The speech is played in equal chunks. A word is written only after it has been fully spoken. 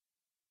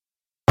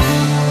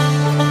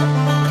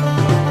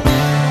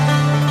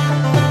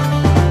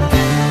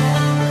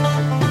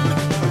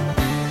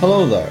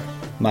Hello there,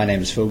 my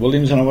name is Phil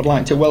Williams and I would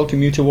like to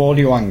welcome you to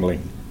Audio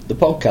Angling, the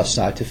podcast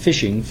site of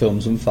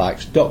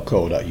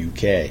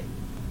fishingfilmsandfacts.co.uk.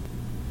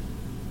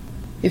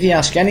 If you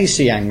ask any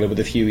sea angler with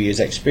a few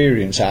years'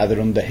 experience either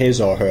under his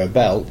or her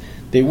belt,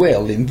 they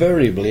will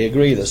invariably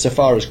agree that so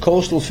far as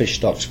coastal fish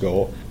stocks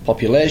go,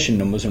 population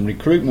numbers and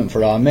recruitment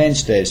for our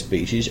mainstay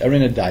species are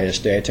in a dire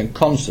state and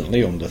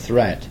constantly under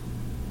threat.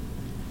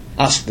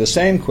 Ask the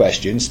same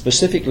question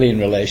specifically in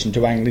relation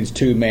to angling's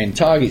two main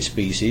target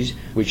species,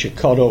 which are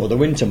cod over the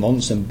winter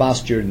months and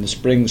bass during the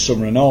spring,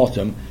 summer and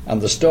autumn,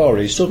 and the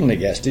story suddenly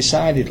gets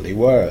decidedly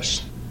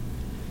worse.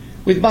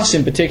 With bass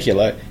in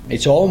particular,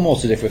 it's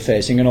almost as if we're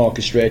facing an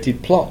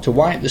orchestrated plot to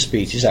wipe the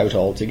species out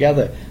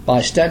altogether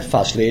by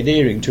steadfastly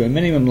adhering to a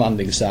minimum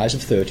landing size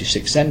of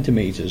 36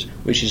 centimetres,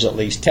 which is at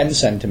least 10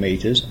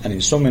 centimetres, and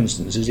in some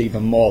instances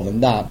even more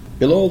than that,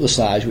 below the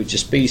size which a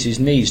species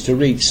needs to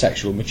reach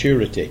sexual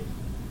maturity.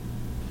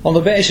 On the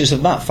basis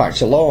of that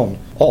fact alone,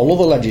 all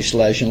other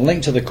legislation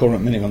linked to the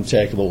current minimum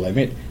takeable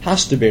limit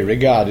has to be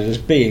regarded as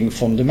being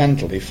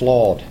fundamentally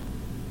flawed.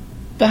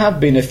 There have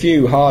been a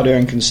few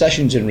hard-earned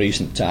concessions in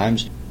recent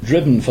times,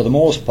 driven for the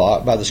most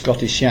part by the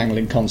Scottish Sea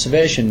Angling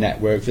Conservation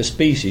Network for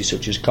species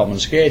such as common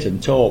skate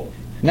and taupe,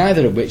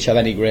 neither of which have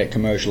any great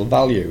commercial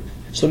value,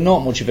 so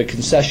not much of a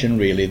concession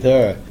really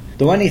there,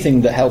 though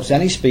anything that helps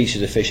any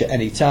species of fish at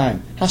any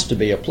time has to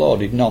be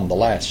applauded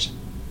nonetheless.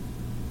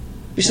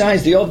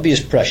 Besides the obvious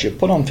pressure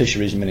put on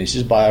fisheries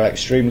ministers by our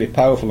extremely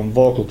powerful and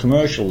vocal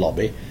commercial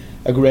lobby,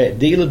 a great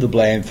deal of the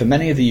blame for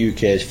many of the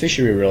UK's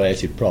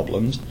fishery-related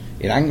problems,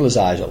 in anglers'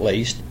 eyes at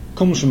least,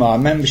 comes from our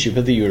membership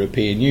of the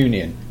European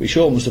Union, which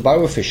opens up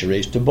our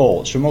fisheries to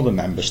boats from other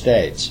member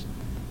states.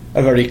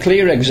 A very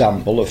clear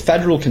example of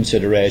federal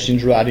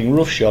considerations riding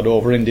roughshod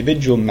over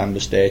individual member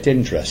state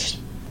interests.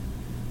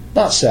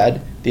 That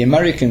said, the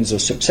Americans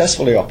have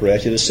successfully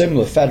operated a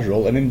similar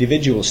federal and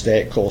individual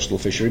state coastal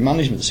fishery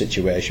management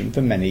situation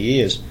for many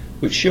years,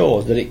 which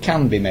shows that it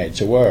can be made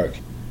to work.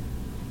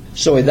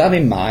 So with that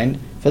in mind,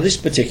 for this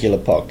particular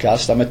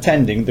podcast I'm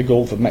attending the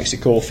Gulf of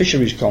Mexico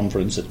Fisheries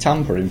Conference at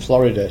Tampa in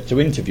Florida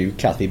to interview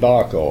Kathy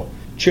Barco,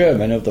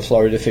 Chairman of the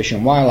Florida Fish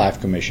and Wildlife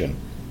Commission,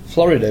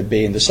 Florida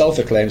being the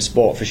self-acclaimed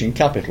sport fishing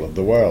capital of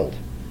the world.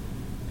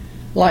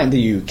 Like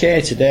the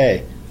UK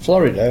today,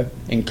 Florida,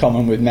 in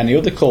common with many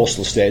other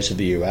coastal states of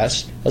the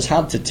US, has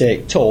had to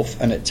take tough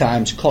and at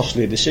times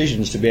costly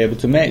decisions to be able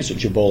to make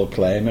such a bold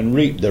claim and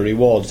reap the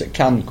rewards that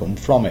can come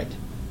from it.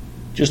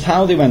 Just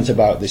how they went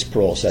about this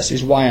process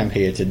is why I'm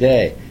here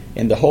today,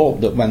 in the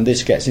hope that when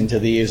this gets into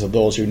the ears of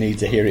those who need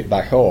to hear it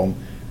back home,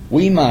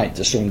 we might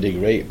to some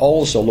degree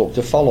also look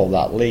to follow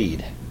that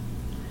lead.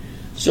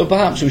 So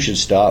perhaps we should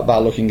start by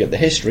looking at the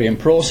history and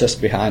process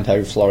behind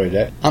how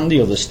Florida and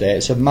the other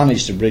states have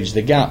managed to bridge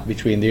the gap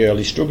between the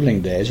early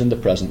struggling days and the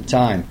present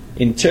time,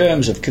 in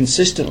terms of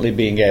consistently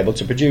being able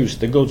to produce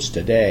the goods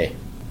today.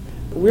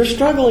 We're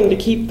struggling to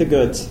keep the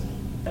goods.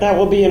 That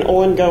will be an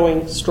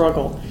ongoing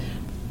struggle.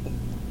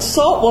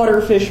 Saltwater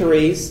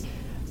fisheries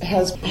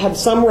has had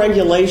some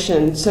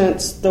regulation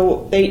since the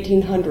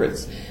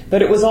 1800s,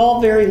 but it was all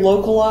very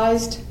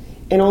localized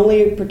and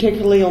only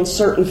particularly on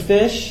certain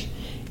fish.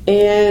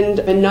 And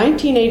in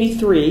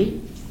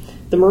 1983,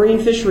 the Marine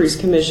Fisheries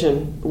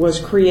Commission was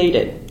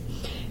created,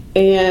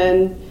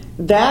 and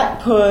that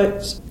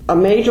put a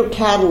major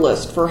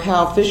catalyst for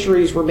how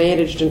fisheries were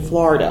managed in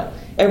Florida.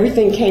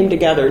 Everything came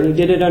together, and you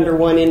did it under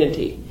one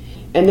entity.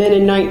 And then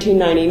in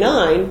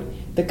 1999,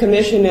 the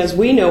commission as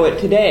we know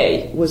it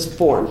today was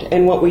formed,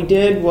 and what we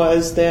did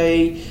was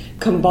they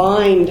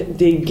combined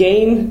the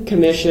Game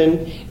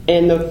Commission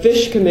and the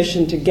Fish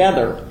Commission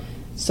together.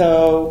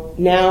 So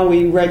now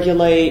we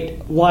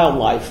regulate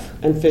wildlife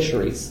and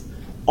fisheries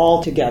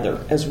all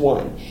together as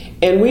one.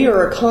 And we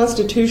are a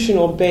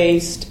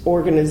constitutional-based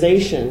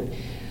organization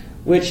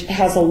which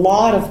has a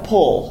lot of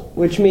pull,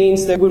 which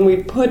means that when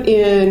we put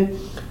in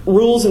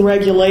rules and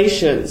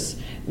regulations,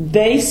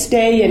 they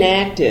stay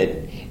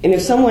enacted. And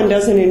if someone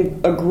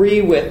doesn't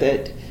agree with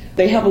it,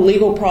 they have a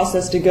legal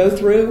process to go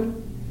through,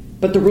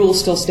 but the rule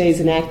still stays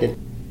enacted.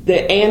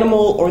 The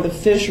animal or the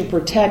fish are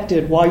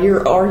protected while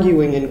you're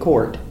arguing in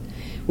court,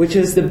 which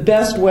is the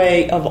best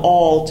way of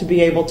all to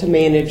be able to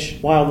manage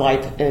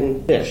wildlife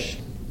and fish.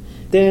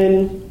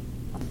 Then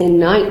in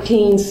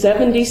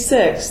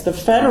 1976, the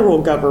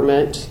federal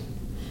government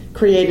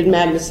created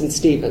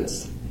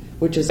Magnuson-Stevens,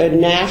 which is a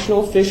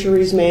national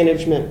fisheries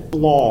management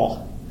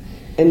law.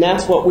 And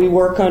that's what we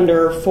work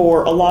under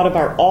for a lot of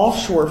our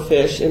offshore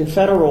fish in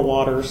federal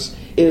waters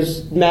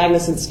is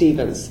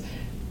Magnuson-Stevens.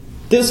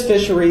 This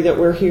fishery that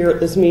we're here at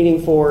this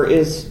meeting for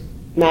is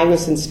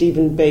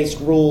Magnuson-Stevens-based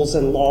rules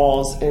and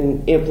laws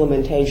and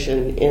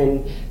implementation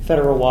in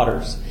federal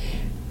waters.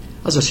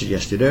 As I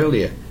suggested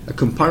earlier, a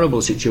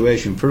comparable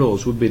situation for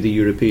us would be the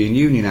European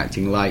Union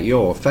acting like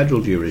your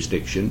federal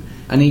jurisdiction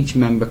and each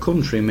member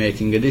country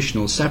making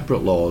additional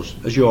separate laws,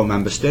 as your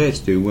member states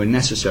do when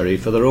necessary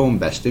for their own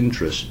best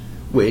interests,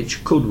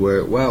 which could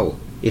work well,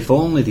 if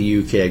only the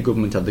UK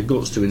government had the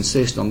guts to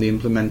insist on the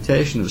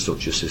implementation of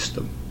such a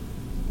system.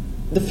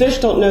 The fish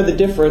don't know the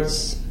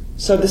difference,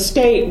 So the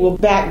state will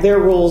back their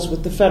rules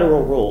with the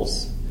federal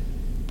rules,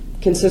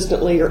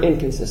 consistently or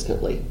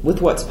inconsistently,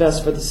 with what's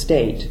best for the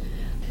state.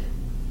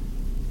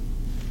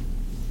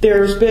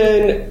 There's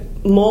been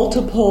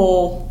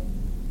multiple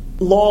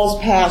laws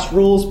passed,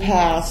 rules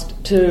passed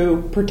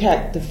to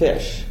protect the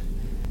fish.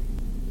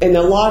 And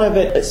a lot of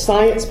it is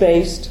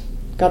science-based,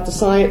 got the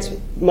science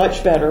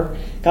much better,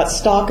 got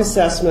stock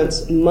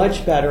assessments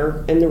much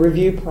better, and the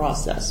review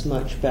process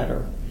much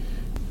better.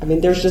 I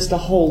mean, there's just a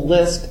whole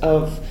list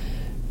of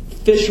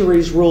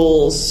fisheries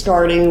rules,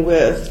 starting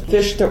with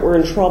fish that were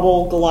in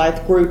trouble,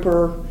 Goliath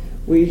grouper,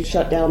 we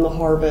shut down the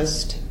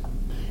harvest.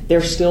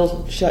 They're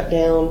still shut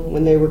down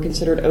when they were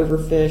considered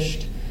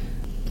overfished.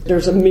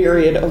 There's a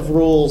myriad of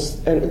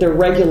rules, and there are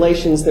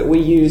regulations that we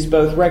use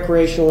both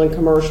recreational and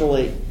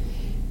commercially,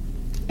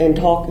 and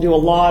talk to a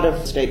lot of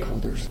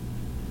stakeholders.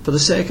 For the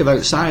sake of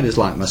outsiders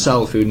like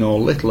myself who know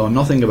little or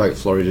nothing about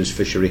Florida's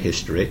fishery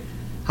history,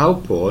 how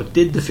poor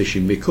did the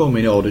fishing become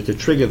in order to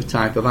trigger the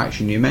type of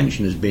action you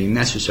mentioned as being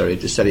necessary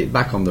to set it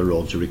back on the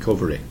road to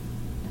recovery?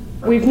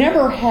 We've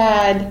never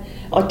had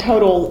a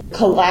total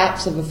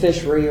collapse of a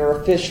fishery or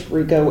a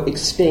fishery go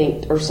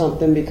extinct or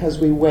something because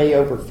we way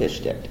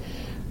overfished it.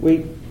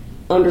 We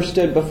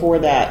understood before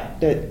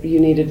that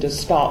you needed to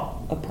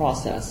stop a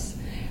process.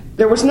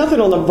 There was nothing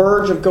on the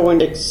verge of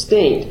going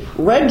extinct.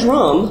 Red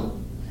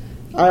drum,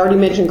 I already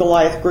mentioned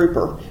Goliath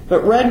grouper,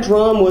 but red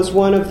drum was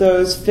one of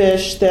those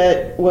fish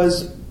that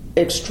was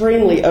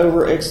extremely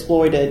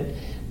overexploited,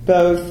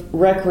 both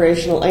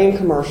recreational and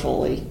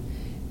commercially.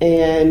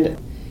 And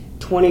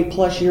 20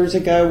 plus years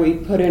ago, we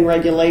put in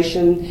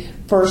regulation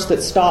first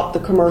that stopped the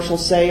commercial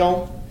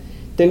sale,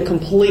 then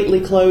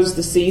completely closed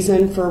the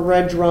season for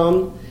red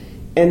drum,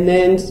 and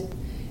then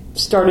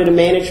started a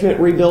management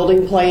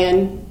rebuilding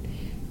plan.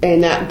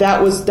 And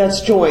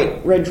that's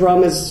joint. Red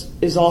drum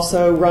is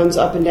also runs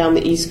up and down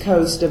the east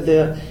coast of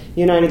the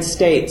United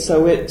States,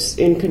 so it's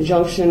in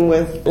conjunction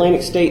with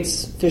Atlantic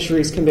States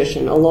Fisheries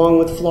Commission, along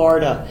with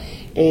Florida.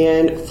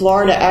 And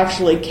Florida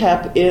actually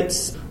kept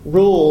its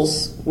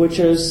rules, which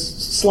is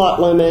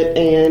slot limit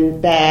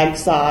and bag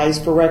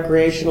size for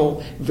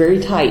recreational, very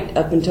tight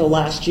up until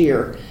last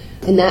year.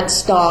 And that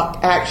stock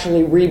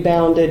actually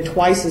rebounded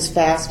twice as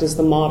fast as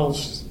the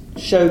models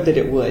showed that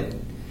it would.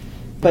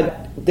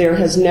 But there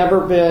has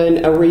never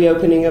been a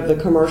reopening of the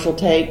commercial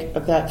take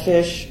of that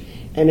fish,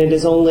 and it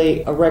is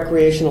only a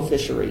recreational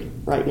fishery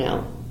right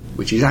now.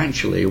 Which is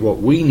actually what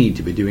we need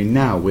to be doing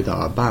now with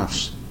our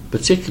bass,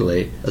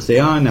 particularly as they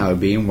are now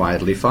being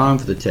widely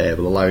farmed for the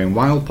table, allowing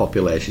wild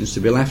populations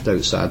to be left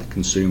outside the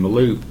consumer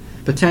loop,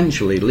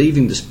 potentially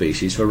leaving the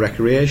species for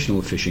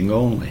recreational fishing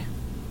only.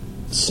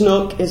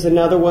 Snook is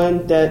another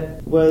one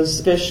that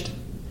was fished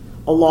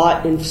a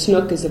lot, and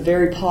snook is a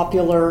very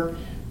popular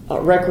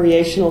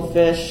recreational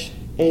fish,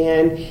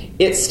 and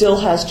it still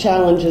has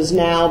challenges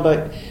now.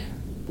 But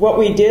what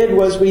we did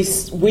was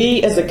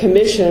we as a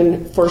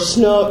commission for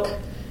snook,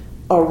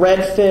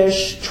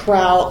 redfish,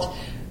 trout,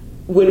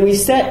 when we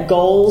set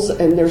goals,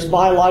 and there's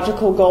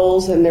biological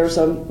goals, and there's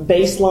a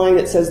baseline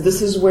that says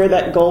this is where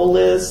that goal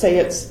is, say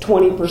it's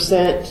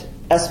 20%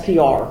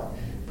 SPR.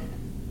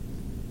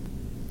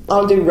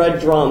 I'll do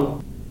red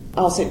drum.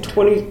 I'll say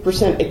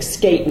 20%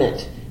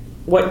 escapement.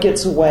 What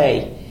gets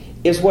away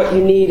is what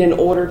you need in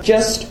order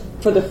just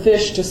for the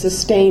fish to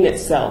sustain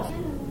itself.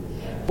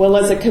 Well,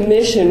 as a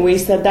commission, we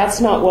said that's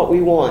not what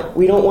we want.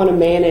 We don't want to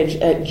manage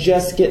at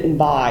just getting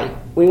by.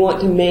 We want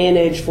to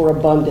manage for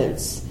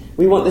abundance.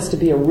 We want this to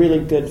be a really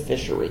good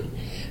fishery.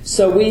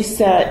 So we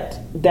set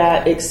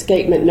that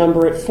escapement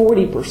number at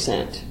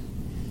 40%.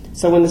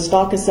 So when the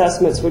stock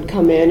assessments would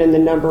come in and the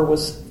number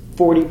was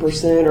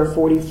 40% or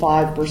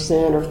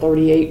 45% or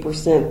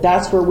 38%,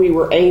 that's where we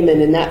were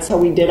aiming, and that's how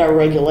we did our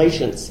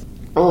regulations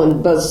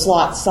on both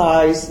slot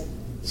size,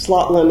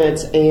 slot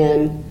limits,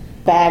 and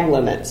bag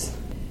limits.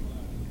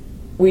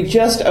 We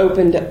just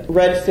opened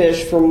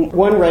redfish from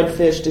 1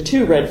 redfish to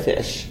 2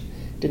 redfish.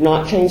 Did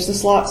not change the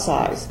slot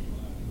size.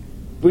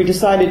 We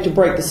decided to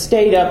break the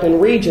state up in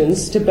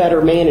regions to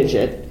better manage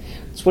it.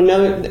 So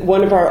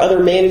one of our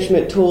other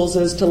management tools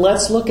is to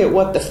let's look at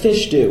what the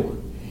fish do.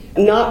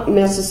 Not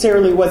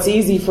necessarily what's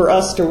easy for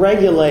us to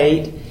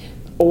regulate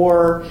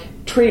or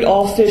treat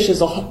all fish as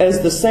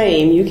the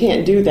same. You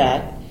can't do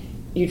that.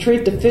 You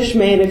treat the fish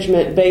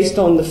management based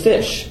on the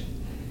fish,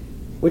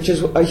 which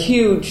is a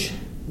huge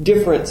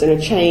difference and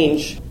a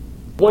change.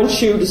 One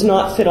shoe does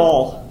not fit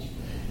all.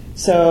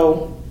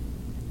 So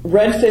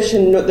redfish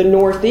in the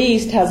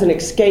Northeast has an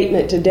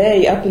escapement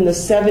today up in the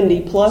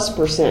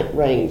 70+%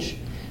 range.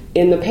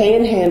 In the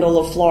panhandle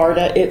of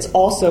Florida, it's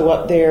also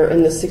up there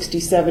in the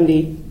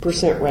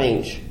 60-70%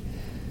 range.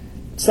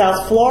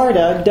 South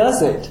Florida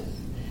doesn't.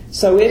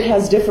 So it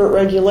has different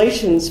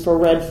regulations for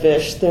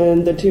redfish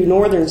than the 2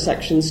 northern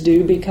sections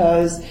do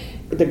because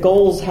the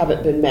goals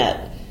haven't been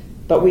met.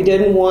 But we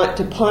didn't want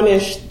to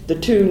punish the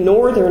 2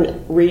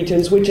 northern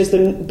regions, which is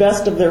the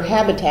best of their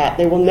habitat.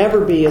 They will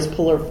never be as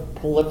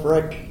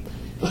prolific.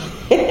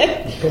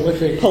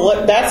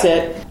 That's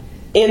it.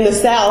 In the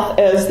south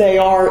as they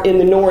are in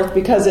the north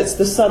because it's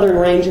the southern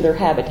range of their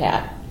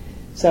habitat.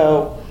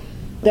 So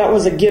That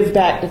was a give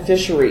back to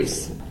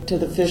fisheries, to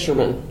the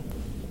fishermen.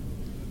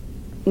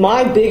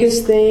 My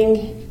biggest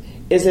thing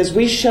is as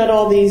we shut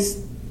all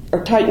these,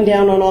 or tighten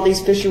down on all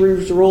these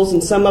fisheries rules,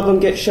 and some of them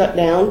get shut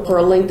down for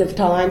a length of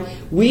time,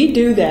 we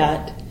do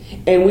that,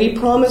 and we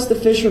promise the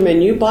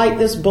fishermen, you bite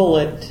this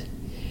bullet,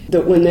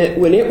 that when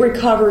it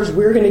recovers,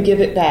 we're going to give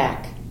it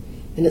back.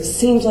 And it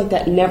seems like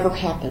that never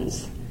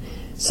happens.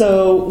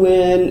 So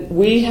when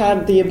we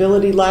had the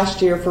ability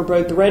last year for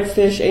both the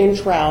redfish and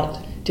trout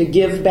to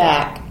give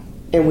back,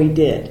 and we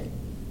did,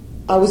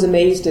 I was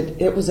amazed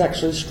it was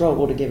actually a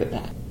struggle to give it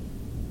back.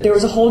 There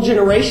was a whole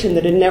generation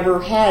that had never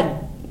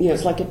had,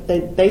 it's like if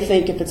they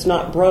think if it's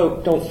not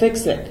broke, don't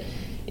fix it.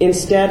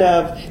 Instead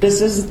of,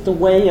 this is the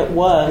way it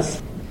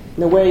was,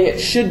 the way it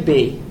should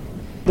be,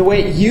 the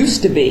way it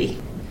used to be.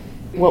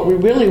 What we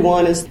really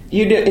want is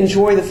you to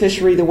enjoy the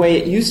fishery the way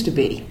it used to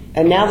be.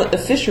 And now that the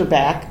fish are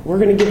back, we're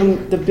going to give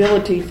them the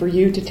ability for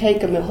you to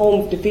take them at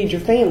home to feed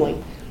your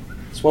family.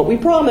 It's what we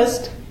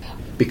promised.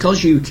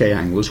 Because UK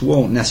anglers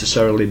won't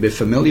necessarily be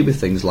familiar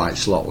with things like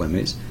slot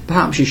limits,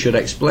 perhaps you should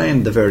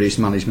explain the various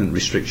management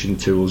restriction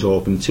tools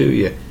open to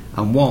you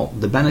and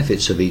what the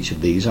benefits of each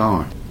of these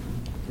are.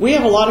 We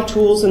have a lot of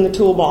tools in the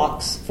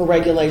toolbox for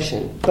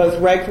regulation, both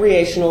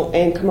recreational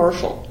and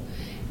commercial.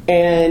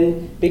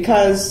 And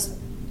because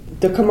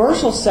the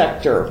commercial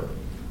sector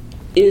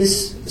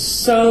is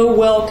so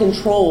well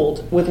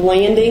controlled with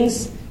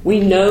landings, we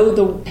know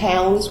the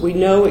pounds, we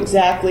know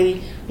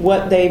exactly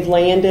what they've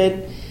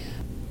landed.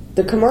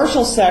 The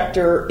commercial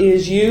sector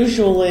is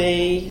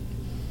usually,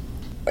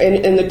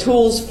 and the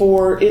tools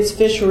for its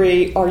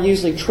fishery are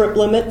usually trip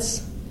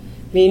limits,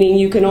 meaning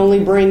you can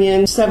only bring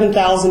in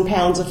 7,000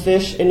 pounds of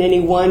fish in any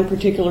one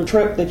particular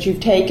trip that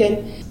you've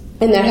taken,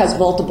 and that has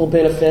multiple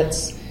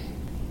benefits.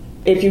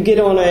 If you get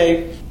on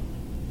a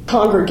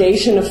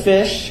congregation of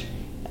fish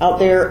out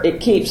there,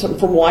 it keeps them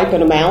from wiping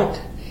them out.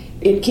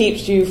 It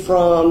keeps you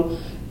from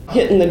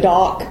hitting the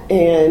dock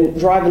and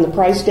driving the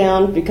price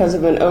down because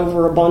of an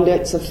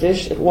overabundance of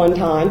fish at one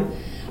time.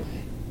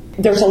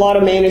 There's a lot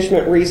of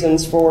management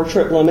reasons for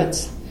trip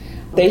limits.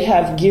 They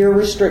have gear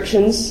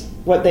restrictions,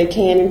 what they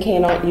can and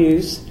cannot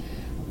use.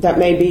 That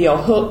may be a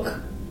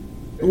hook.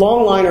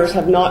 Longliners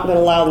have not been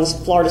allowed in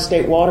Florida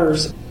state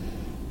waters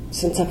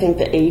since I think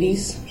the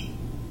 80s.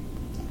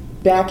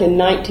 Back in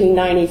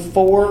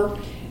 1994,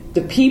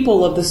 the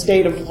people of the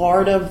state of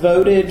Florida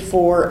voted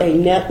for a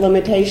net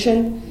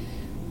limitation.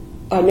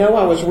 I know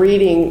I was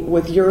reading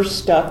with your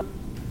stuff,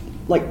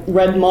 like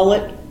red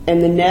mullet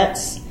and the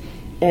nets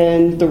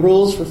and the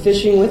rules for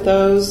fishing with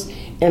those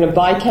and a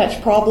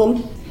bycatch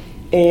problem.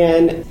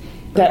 And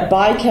that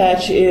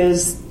bycatch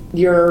is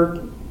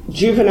your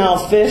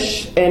juvenile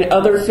fish and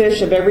other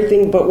fish of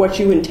everything but what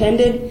you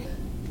intended.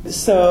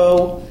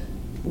 So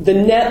the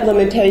net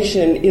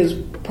limitation is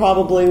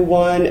probably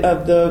one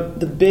of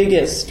the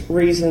biggest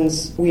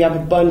reasons we have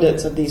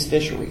abundance of these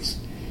fisheries,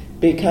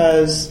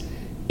 because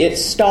it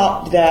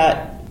stopped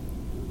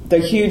the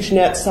huge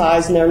net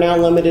size, and they're now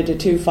limited to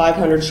 2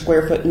 500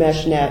 square foot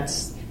mesh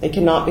nets. They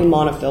cannot be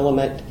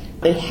monofilament.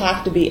 They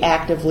have to be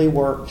actively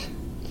worked.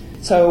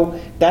 So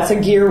that's a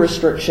gear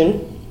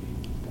restriction.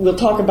 We'll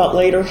talk about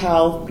later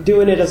how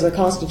doing it as a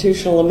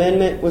constitutional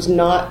amendment was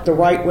not the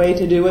right way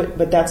to do it,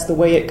 but that's the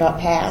way it got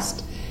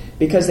passed,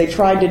 because they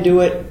tried to do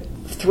it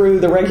through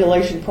the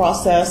regulation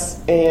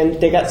process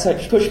and they got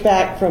such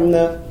pushback from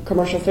the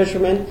commercial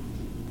fishermen.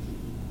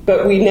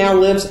 But we now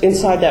live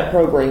inside that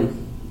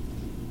program.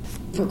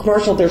 For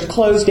commercial, there's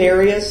closed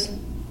areas.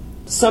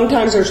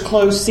 Sometimes there's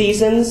closed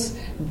seasons,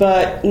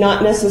 but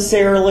not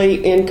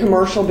necessarily in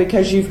commercial,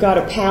 because you've got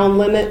a pound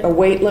limit, a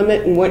weight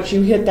limit, and once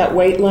you hit that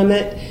weight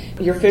limit,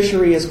 your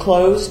fishery is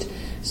closed.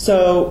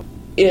 So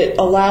it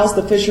allows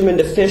the fishermen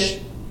to fish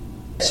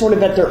sort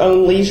of at their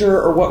own leisure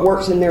or what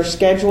works in their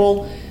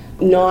schedule,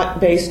 not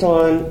based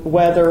on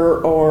weather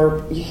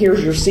or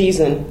here's your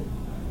season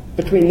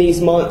between these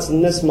months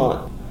and this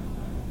month.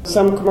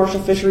 Some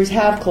commercial fisheries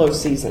have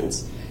closed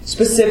seasons,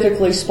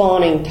 specifically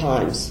spawning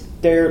times.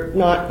 They're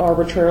not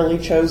arbitrarily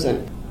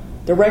chosen.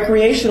 The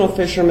recreational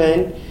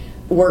fisherman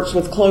works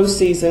with closed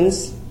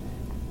seasons,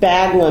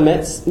 bag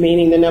limits,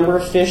 meaning the number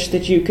of fish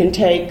that you can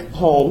take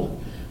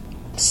home,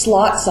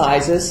 slot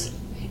sizes,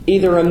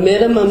 either a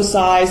minimum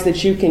size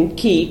that you can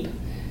keep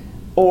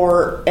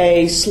or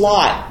a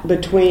slot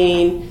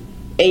between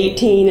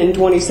 18 and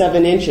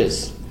 27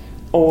 inches,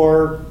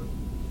 or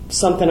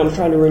something. I'm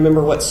trying to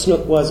remember what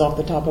snook was off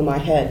the top of my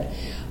head.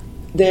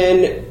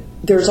 Then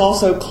there's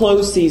also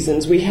closed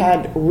seasons. We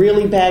had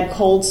really bad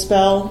cold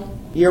spell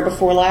year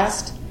before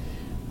last.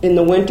 In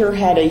the winter,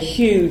 had a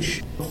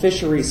huge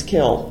fisheries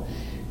kill.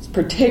 It's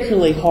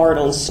particularly hard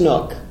on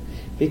snook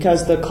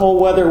because the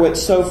cold weather went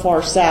so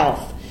far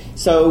south.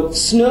 So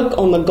snook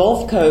on the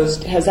Gulf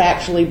Coast has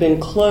actually been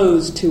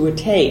closed to a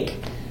take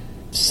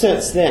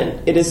since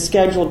then. It is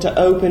scheduled to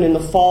open in the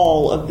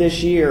fall of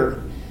this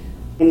year.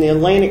 And the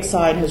Atlantic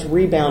side has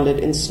rebounded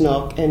in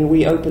snook, and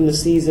we opened the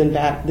season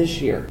back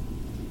this year.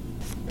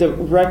 The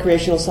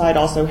recreational side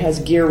also has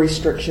gear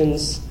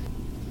restrictions.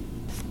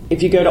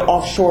 If you go to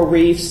offshore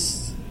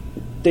reefs,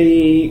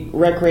 The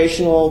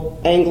recreational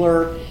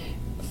angler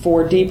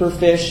for deeper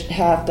fish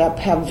have to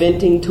have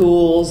venting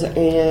tools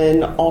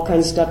and all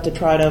kinds of stuff to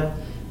try to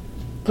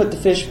put the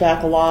fish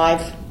back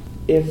alive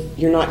if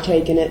you're not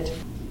taking it.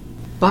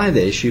 By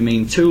this you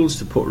mean tools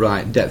to put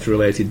right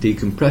depth-related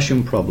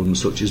decompression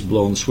problems such as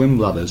blown swim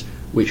bladders,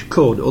 which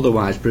could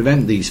otherwise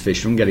prevent these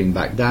fish from getting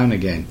back down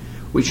again,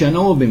 which I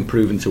know have been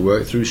proven to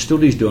work through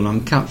studies done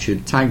on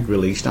captured,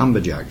 tagged-released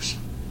amberjacks.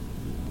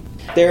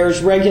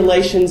 There's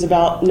regulations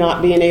about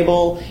not being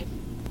able,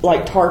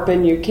 like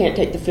tarpon, you can't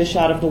take the fish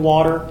out of the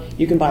water.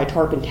 You can buy a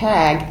tarpon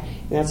tag,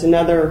 and that's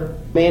another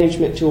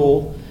management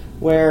tool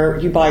where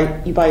you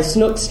buy a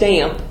snook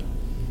stamp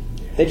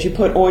that you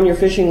put on your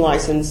fishing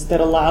license that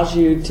allows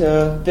you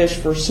to fish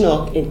for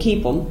snook and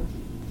keep them.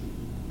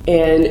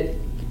 And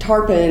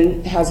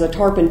tarpon has a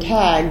tarpon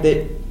tag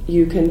that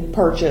you can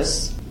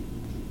purchase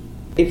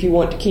if you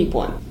want to keep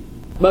one.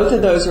 Both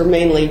of those are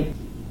mainly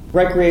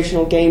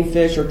recreational game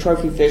fish or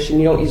trophy fish, and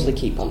you don't usually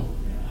keep them.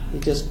 You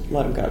just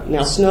let them go.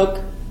 Now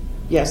snook,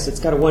 yes, it's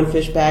got a 1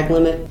 fish bag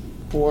limit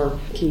for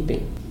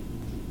keeping.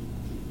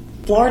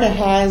 Florida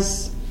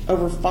has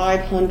over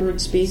 500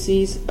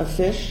 species of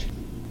fish.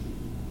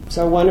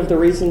 So one of the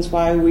reasons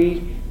why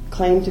we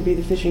claim to be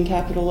the fishing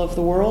capital of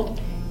the world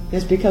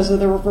is because of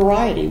the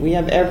variety. We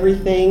have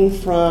everything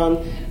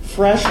from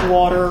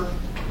freshwater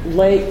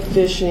lake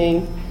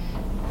fishing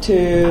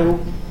to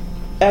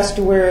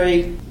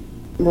estuary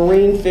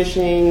marine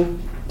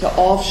fishing to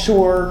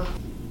offshore.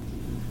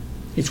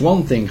 It's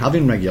one thing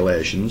having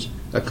regulations,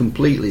 a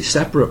completely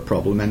separate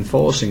problem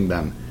enforcing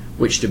them,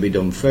 which to be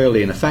done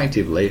fairly and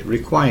effectively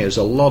requires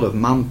a lot of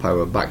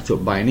manpower backed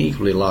up by an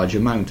equally large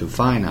amount of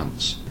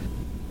finance.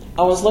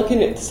 I was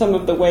looking at some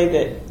of the way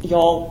that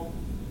y'all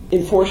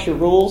enforce your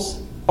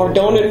rules or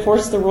don't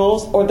enforce the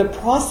rules, or the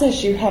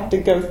process you have to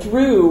go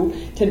through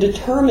to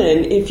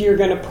determine if you're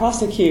going to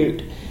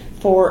prosecute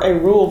for a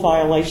rule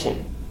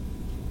violation.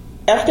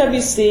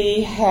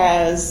 FWC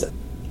has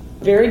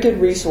very good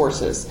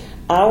resources.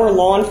 Our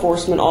law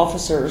enforcement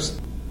officers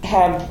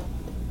have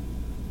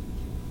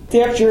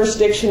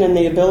jurisdiction and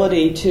the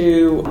ability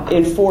to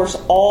enforce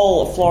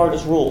all of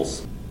Florida's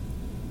rules.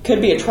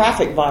 Could be a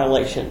traffic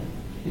violation.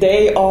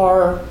 They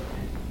are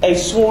a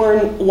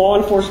sworn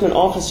law enforcement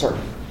officer,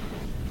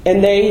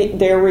 and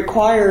they're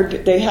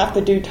required, they have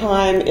to do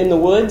time in the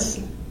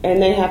woods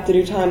and they have to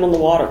do time on the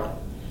water.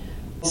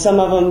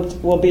 Some of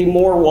them will be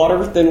more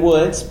water than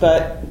woods,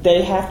 but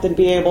they have to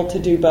be able to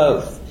do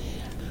both.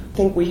 I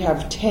think we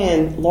have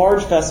 10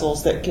 large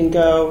vessels that can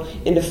go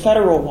into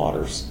federal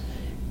waters.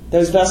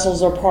 Those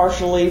vessels are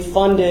partially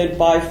funded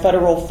by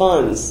federal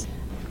funds.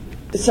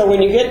 So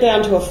when you get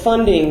down to a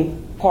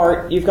funding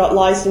part, you've got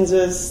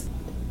licenses,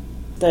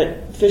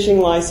 that fishing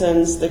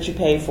license that you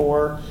pay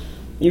for.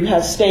 You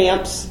have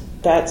stamps,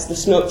 that's the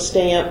snook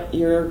stamp,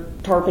 your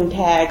tarpon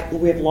tag,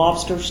 we have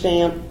lobster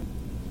stamp.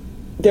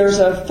 There's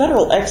a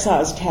federal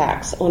excise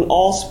tax on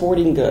all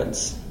sporting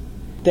goods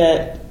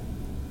that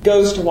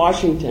goes to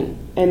Washington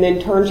and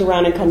then turns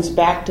around and comes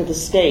back to the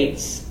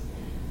states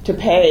to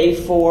pay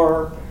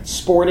for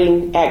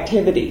sporting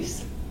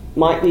activities.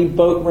 Might be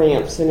boat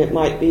ramps and it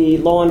might be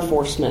law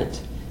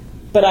enforcement.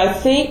 But I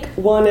think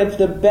one of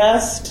the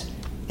best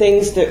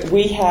things that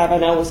we have,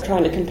 and I was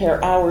trying to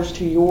compare ours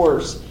to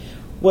yours,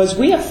 was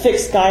we have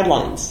fixed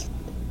guidelines.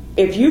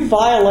 If you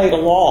violate a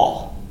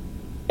law,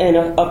 and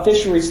a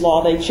fisheries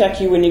law, they check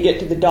you when you get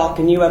to the dock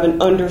and you have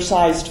an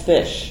undersized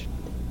fish.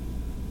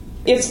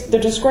 It's the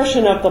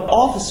discretion of the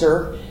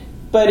officer,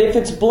 but if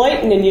it's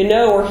blatant and you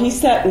know, or he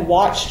sat and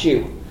watched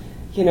you,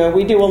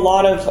 we do a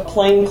lot of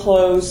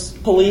plainclothes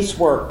police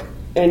work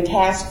and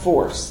task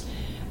force,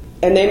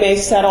 and they may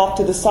set off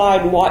to the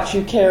side and watch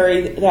you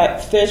carry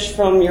that fish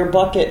from your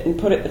bucket and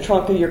put it in the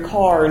trunk of your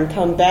car and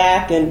come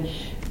back and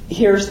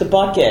here's the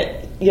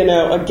bucket,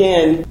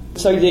 again,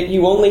 so that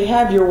you only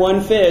have your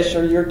 1 fish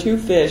or your 2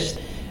 fish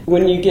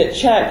when you get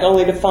checked,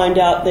 only to find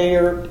out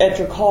they're at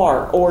your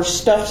car or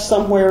stuffed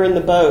somewhere in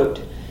the boat.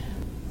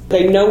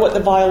 They know what the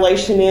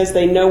violation is.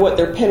 They know what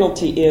their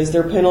penalty is.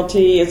 Their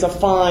penalty is a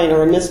fine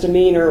or a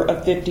misdemeanor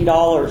of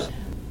 $50.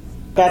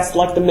 That's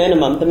like the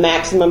minimum. The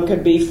maximum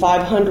could be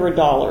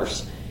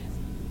 $500.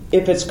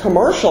 If it's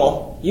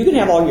commercial, you can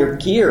have all your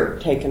gear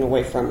taken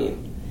away from you,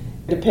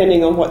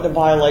 depending on what the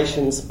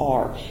violations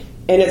are.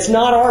 And it's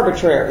not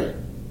arbitrary.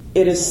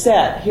 It is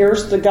set.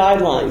 Here's the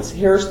guidelines.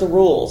 Here's the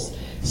rules.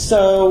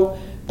 So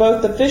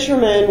both the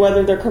fishermen,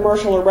 whether they're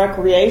commercial or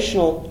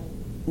recreational,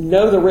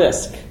 know the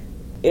risk.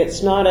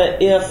 It's not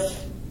a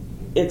if,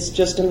 it's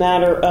just a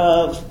matter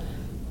of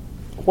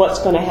what's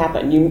going to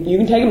happen. You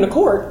can take them to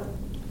court,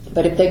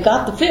 but if they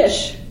got the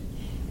fish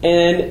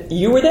and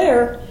you were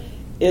there,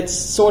 it's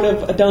sort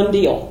of a done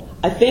deal.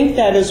 I think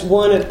that is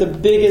one of the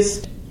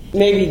biggest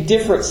maybe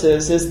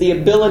differences, is the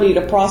ability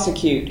to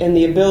prosecute and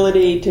the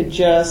ability to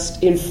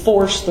just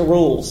enforce the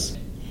rules.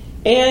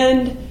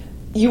 And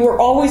you are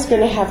always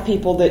going to have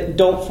people that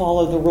don't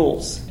follow the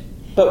rules.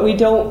 But we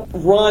don't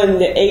run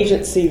the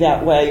agency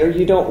that way, or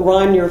you don't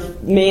run your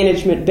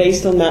management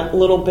based on that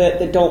little bit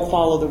that don't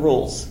follow the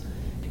rules.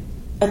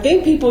 I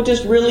think people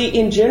just really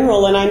in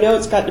general, and I know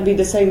it's got to be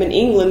the same in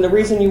England, the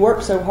reason you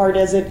work so hard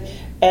at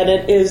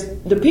it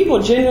is the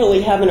people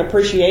generally have an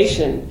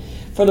appreciation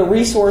for the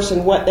resource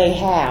and what they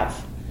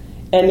have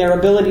and their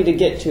ability to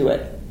get to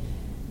it.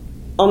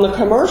 On the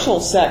commercial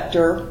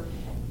sector,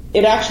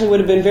 it actually would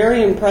have been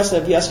very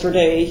impressive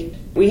yesterday.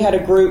 We had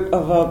a group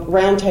of a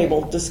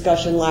roundtable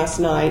discussion last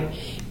night,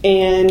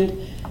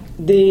 and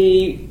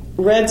the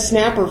red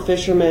snapper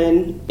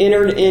fishermen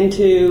entered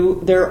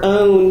into their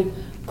own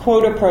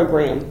quota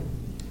program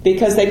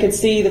because they could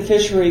see the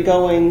fishery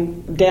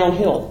going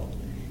downhill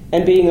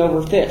and being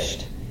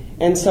overfished.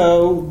 And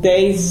so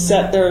they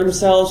set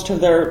themselves to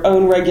their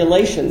own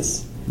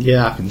regulations.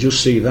 Yeah, I can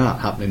just see that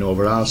happening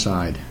over our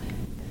side.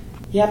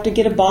 You have to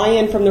get a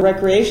buy-in from the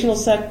recreational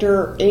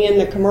sector and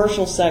the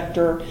commercial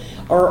sector,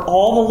 or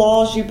all the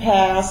laws you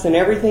pass and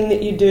everything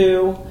that you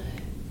do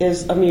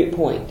is a moot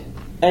point.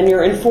 And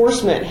your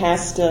enforcement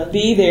has to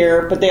be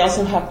there, but they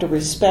also have to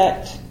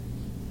respect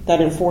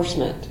that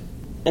enforcement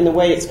and the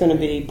way it's going to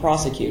be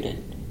prosecuted,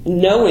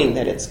 knowing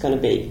that it's going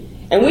to be.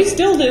 And we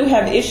still do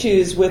have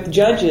issues with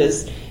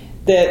judges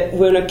that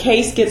when a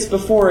case gets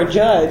before a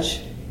judge,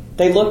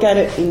 they look at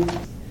it and,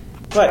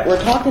 but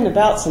we're talking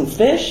about some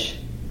fish?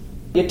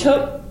 You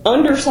took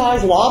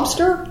undersized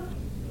lobster?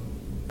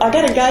 I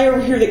got a guy over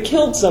here that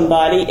killed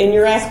somebody, and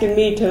you're asking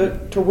me to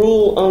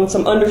rule on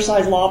some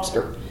undersized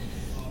lobster.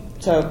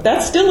 So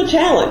that's still a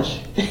challenge.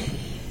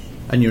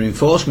 And your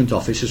enforcement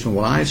officers, from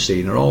what I've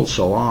seen, are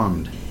also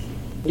armed.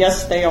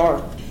 Yes, they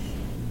are.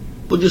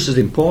 But just as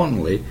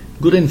importantly,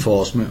 good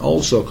enforcement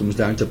also comes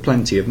down to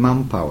plenty of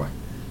manpower.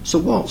 So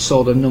what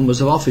sort of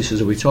numbers of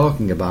officers are we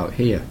talking about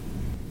here?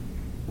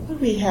 What do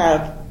we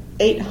have?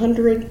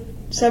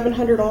 800,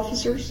 700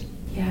 officers?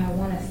 Yeah, I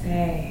want to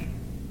say.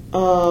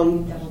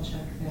 Double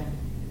check that.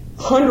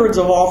 Hundreds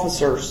of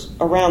officers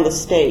around the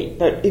state.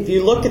 But if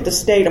you look at the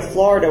state of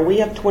Florida, we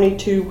have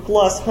 22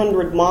 plus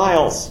 100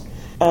 miles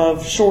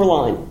of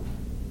shoreline,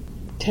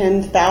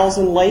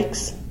 10,000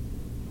 lakes.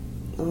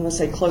 I'm going to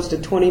say close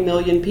to 20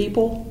 million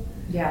people.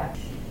 Yeah.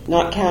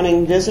 Not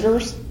counting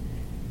visitors.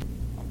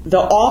 The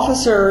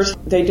officers,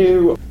 they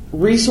do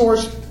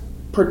resource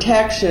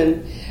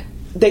protection.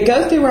 They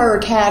go through our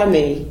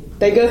academy.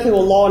 They go through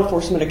a law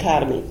enforcement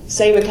academy.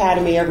 Same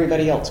academy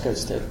everybody else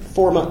goes through.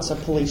 4 months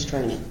of police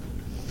training.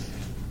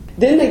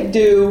 Then they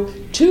do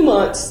 2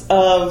 months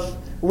of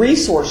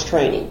resource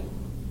training.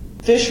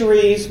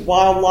 Fisheries,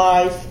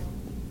 wildlife,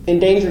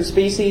 endangered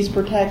species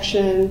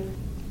protection.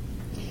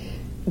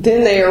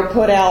 Then they are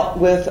put out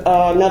with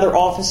another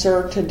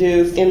officer to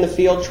do in the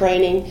field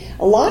training.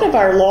 A lot of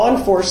our law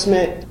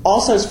enforcement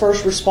also is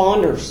first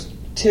responders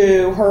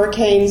to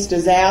hurricanes,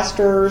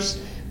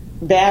 disasters,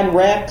 bad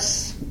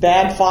wrecks,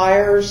 bad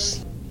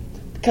fires,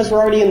 because we're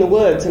already in the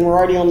woods and we're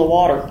already on the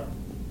water.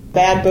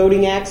 Bad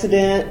boating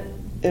accident,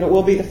 and it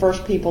will be the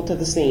first people to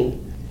the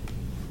scene.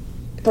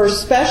 For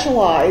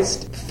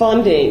specialized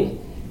funding,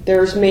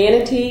 there's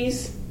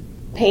manatees,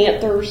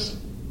 panthers,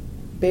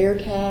 bear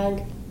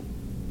tag.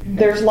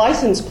 There's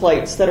license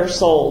plates that are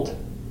sold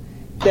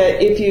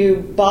that if you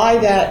buy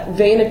that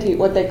vanity,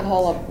 what they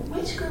call a...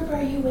 Which group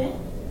are you in?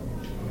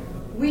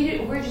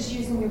 We're just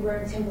using the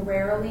room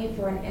temporarily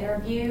for an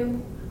interview.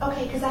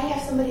 Okay, because I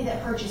have somebody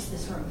that purchased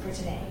this room for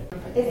today.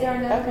 Is there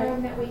another Okay.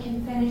 room that we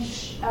can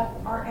finish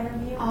up our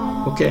interview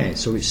in? Okay,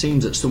 so it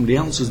seems that somebody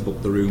else has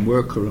booked the room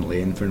we're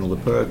currently in for another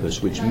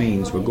purpose, which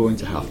means we're going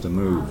to have to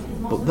move.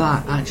 But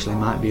that actually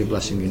might be a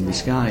blessing in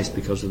disguise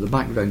because of the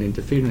background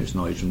interference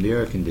noise from the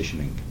air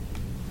conditioning.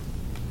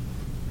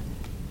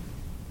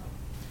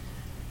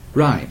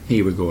 Right,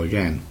 here we go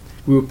again.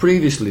 We were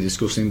previously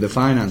discussing the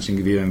financing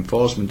of your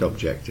enforcement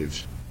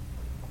objectives.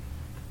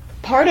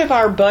 Part of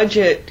our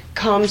budget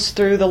comes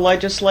through the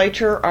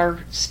legislature, our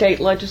state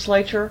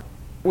legislature,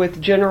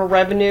 with general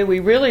revenue. We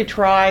really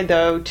try,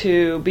 though,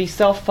 to be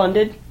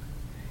self-funded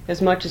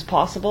as much as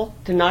possible,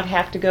 to not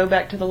have to go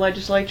back to the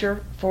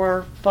legislature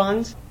for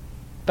funds,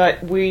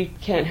 but we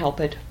can't help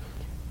it.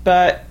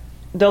 But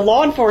the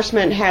law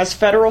enforcement has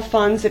federal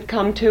funds that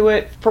come to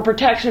it for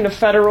protection of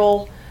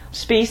federal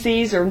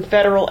species or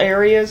federal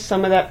areas.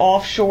 Some of that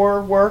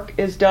offshore work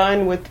is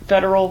done with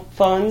federal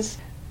funds.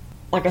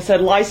 Like I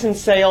said,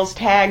 license sales,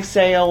 tag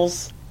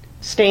sales,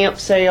 stamp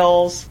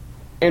sales.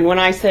 And when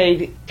I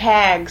say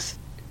tags,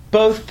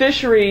 both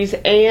fisheries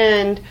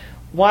and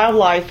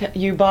wildlife,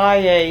 you buy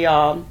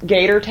a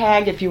gator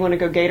tag if you want to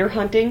go gator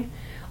hunting.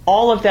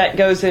 All of that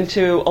goes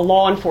into a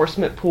law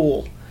enforcement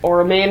pool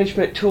or a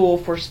management tool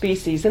for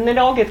species. And it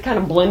all gets kind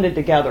of blended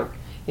together,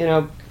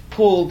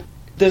 pooled.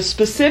 The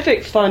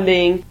specific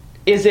funding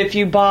is if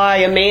you buy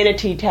a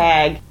manatee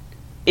tag,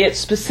 it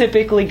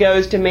specifically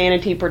goes to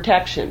manatee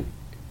protection.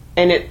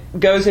 And it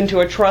goes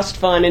into a trust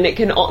fund, and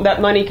that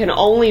money can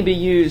only be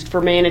used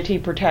for manatee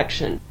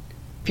protection.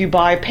 If you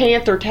buy a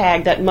panther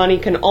tag, that money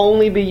can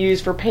only be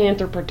used for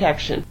panther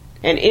protection.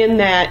 And in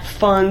that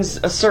funds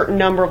a certain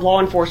number of law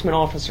enforcement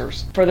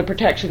officers for the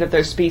protection of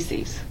those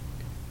species.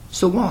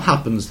 So what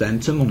happens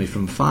then to money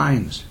from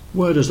fines?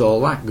 Where does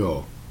all that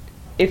go?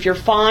 If you're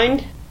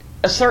fined,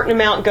 A certain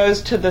amount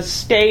goes to the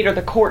state or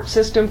the court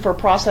system for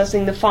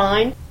processing the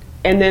fine,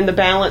 and then the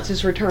balance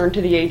is returned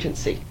to the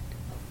agency.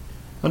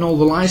 And all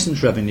the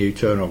licence revenue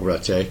turnover, I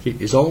take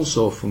it, is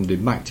also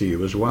funded back to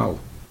you as well?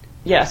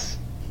 Yes.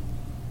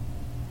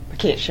 I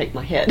can't shake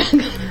my head.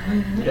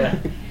 Yeah.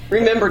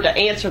 Remember to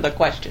answer the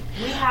question.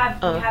 We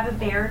have a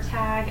bear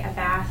tag, a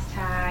bass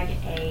tag,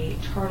 a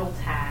turtle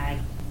tag.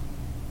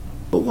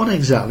 But what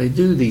exactly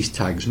do these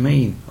tags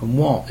mean, and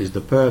what is the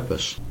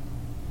purpose?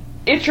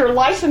 It's your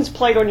license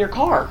plate on your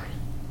car.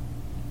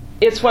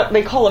 It's what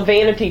they call a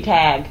vanity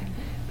tag.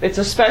 It's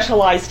a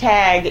specialized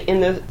tag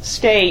in the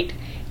state.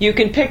 You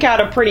can pick out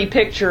a pretty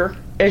picture.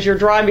 As you're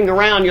driving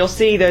around, you'll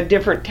see the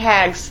different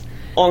tags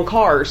on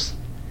cars.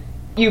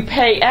 You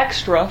pay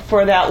extra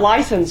for that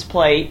license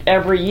plate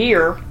every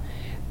year,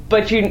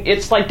 but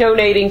it's like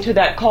donating to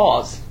that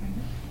cause.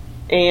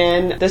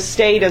 And the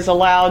state is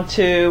allowed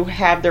to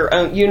have their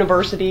own,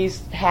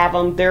 universities have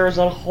them. There's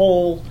a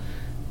whole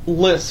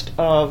list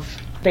of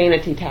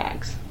vanity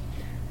tags.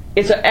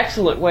 It's an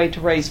excellent way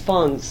to raise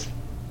funds.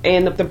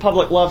 And the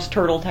public loves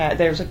turtle tag.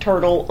 There's a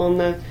turtle on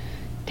the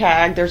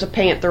tag, there's a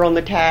panther on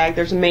the tag,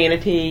 there's a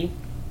manatee.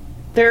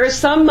 There is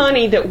some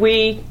money that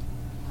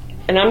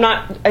and I'm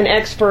not an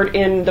expert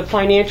in the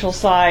financial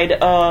side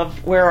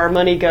of where our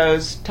money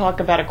goes, talk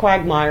about a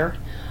quagmire,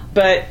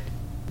 but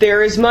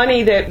there is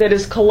money that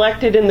is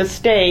collected in the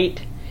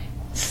state,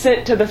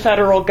 sent to the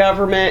federal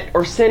government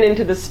or sent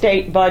into the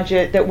state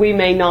budget that we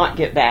may not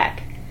get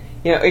back.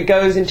 It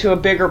goes into a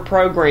bigger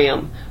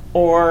program,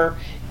 or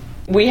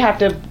we have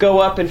to go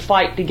up and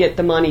fight to get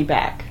the money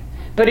back.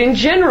 But in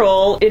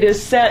general, it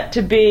is set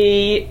to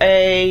be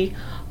a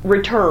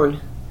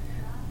return.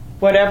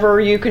 Whatever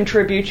you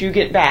contribute, you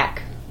get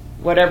back.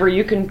 Whatever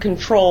you can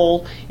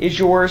control is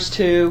yours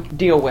to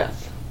deal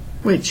with.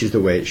 Which is the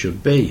way it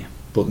should be,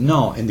 but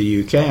not in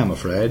the UK, I'm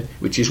afraid,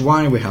 which is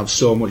why we have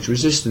so much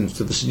resistance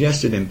to the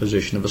suggested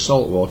imposition of a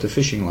saltwater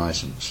fishing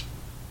licence.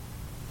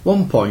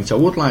 One point I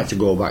would like to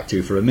go back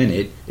to for a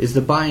minute is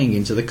the buying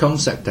into the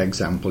concept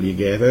example you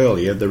gave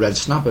earlier of the red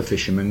snapper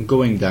fishermen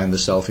going down the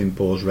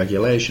self-imposed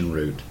regulation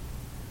route.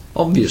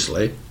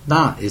 Obviously,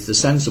 that is the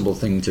sensible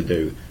thing to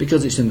do,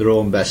 because it's in their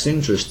own best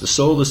interest to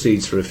sow the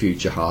seeds for a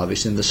future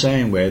harvest in the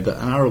same way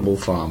that an arable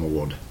farmer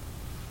would.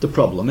 The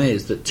problem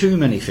is that too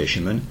many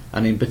fishermen,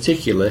 and in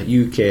particular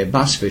UK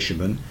bass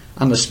fishermen,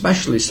 and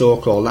especially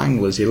so-called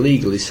anglers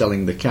illegally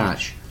selling the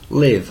catch,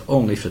 live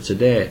only for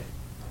today.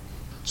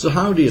 So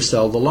how do you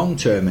sell the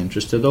long-term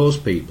interest to those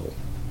people?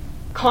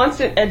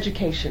 Constant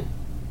education.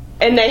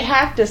 And they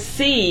have to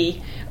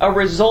see a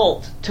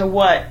result to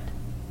what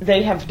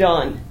they have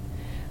done.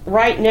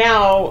 Right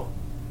now,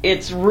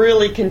 it's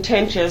really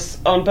contentious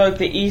on both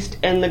the east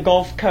and the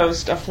Gulf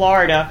Coast of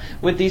Florida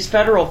with these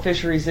federal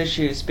fisheries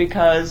issues,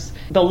 because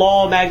the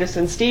law of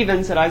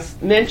Magnuson-Stevens that I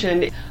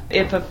mentioned,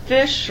 if a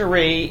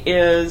fishery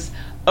is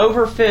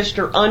overfished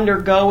or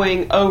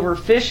undergoing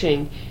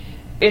overfishing,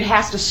 it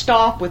has to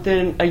stop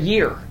within a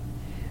year.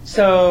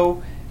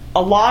 So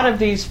a lot of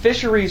these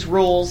fisheries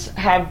rules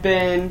have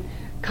been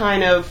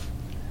kind of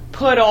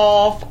put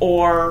off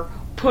or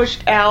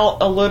pushed out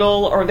a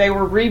little, or they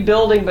were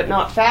rebuilding but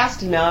not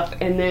fast enough,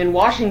 and then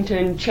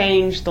Washington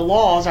changed the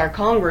laws, our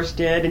Congress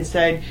did, and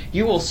said,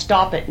 you will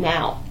stop it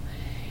now.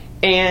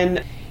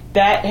 And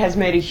that has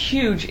made a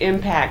huge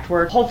impact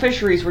where whole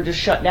fisheries were just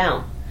shut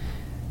down.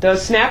 The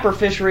snapper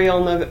fishery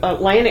on the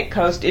Atlantic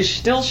coast is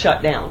still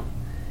shut down.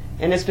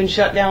 And it's been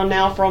shut down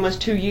now for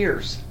almost 2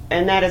 years.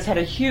 And that has had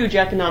a huge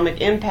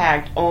economic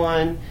impact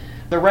on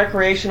the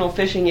recreational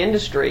fishing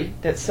industry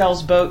that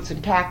sells boats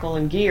and tackle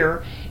and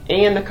gear,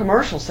 and the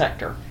commercial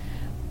sector.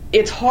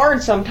 It's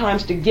hard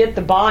sometimes to get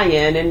the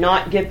buy-in and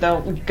not get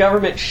the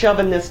government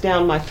shoving this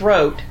down my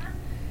throat,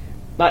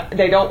 but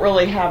they don't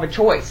really have a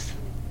choice.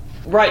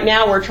 Right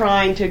now we're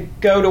trying to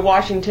go to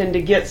Washington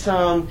to get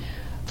some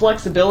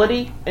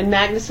flexibility in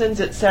Magnuson's.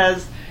 It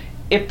says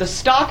if the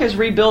stock is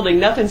rebuilding,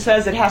 nothing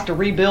says it has to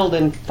rebuild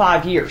in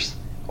 5 years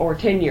or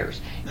 10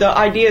 years. The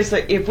idea is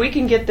that if we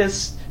can get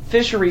this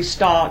fishery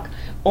stock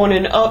on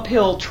an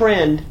uphill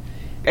trend,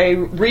 a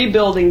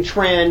rebuilding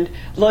trend,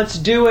 let's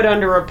do it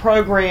under a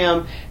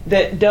program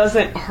that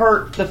doesn't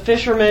hurt the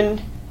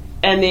fishermen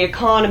and the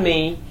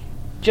economy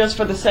just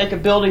for the sake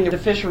of building the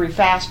fishery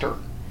faster.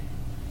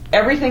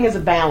 Everything is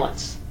a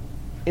balance.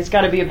 It's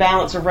got to be a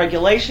balance of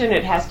regulation.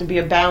 It has to be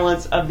a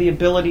balance of the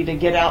ability to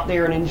get out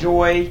there and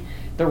enjoy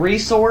the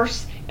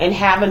resource and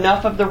have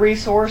enough of the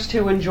resource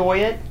to enjoy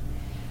it.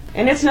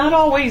 And it's not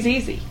always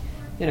easy.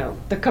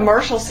 The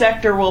commercial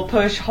sector will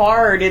push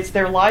hard. It's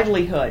their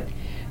livelihood.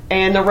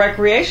 And the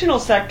recreational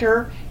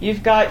sector,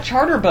 you've got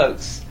charter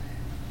boats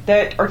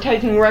that are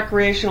taking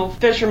recreational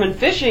fishermen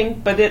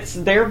fishing, but it's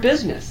their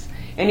business.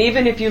 And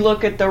even if you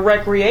look at the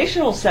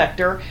recreational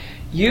sector,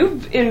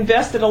 you've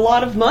invested a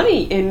lot of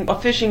money in a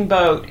fishing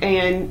boat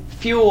and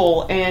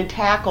fuel and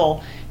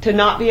tackle to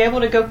not be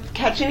able to go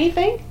catch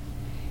anything.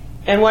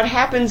 And what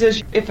happens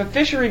is if a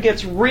fishery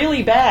gets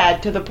really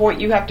bad to the point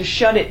you have to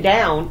shut it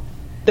down,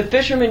 the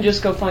fishermen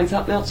just go find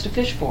something else to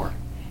fish for.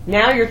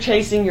 Now you're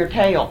chasing your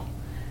tail.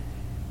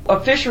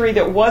 a fishery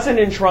that wasn't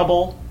in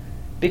trouble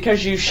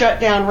because you shut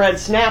down red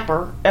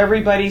snapper,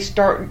 everybody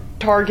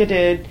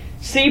targeted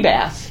sea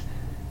bass.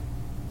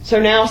 So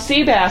now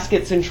sea bass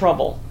gets in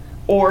trouble,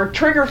 or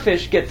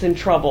triggerfish gets in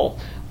trouble,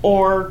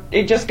 or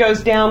it just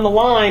goes down the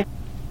line.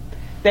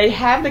 They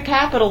have the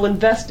capital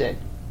invested,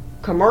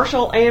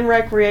 commercial and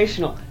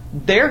recreational.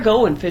 They're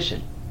going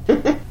fishing.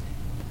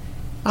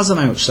 As an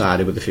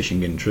outsider with a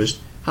fishing interest,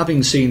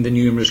 having seen the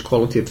numerous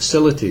quality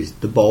facilities,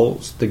 the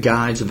boats, the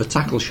guides and the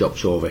tackle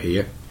shops over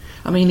here,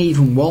 I mean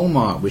even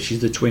Walmart, which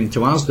is the twin to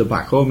Asda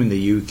back home in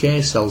the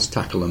UK, sells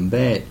tackle and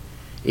bait.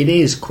 It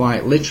is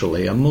quite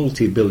literally a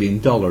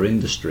multi-billion-dollar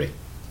industry.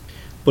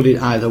 But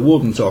it either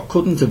wouldn't or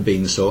couldn't have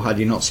been so had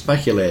you not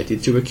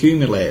speculated to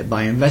accumulate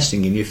by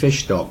investing in your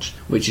fish stocks,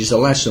 which is a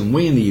lesson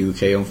we in the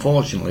UK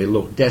unfortunately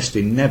look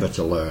destined never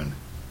to learn.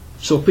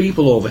 So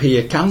people over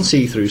here can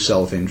see through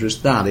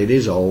self-interest that it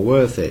is all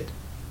worth it.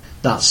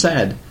 That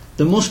said,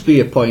 there must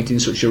be a point in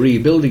such a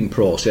rebuilding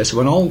process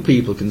when all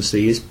people can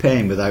see is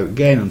pain without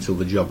gain until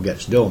the job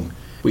gets done,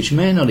 which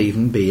may not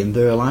even be in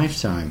their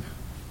lifetime.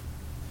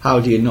 How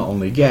do you not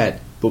only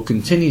get, but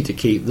continue to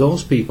keep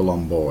those people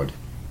on board?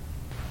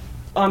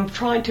 I'm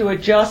trying to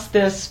adjust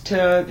this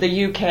to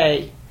the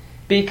UK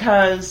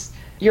because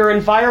your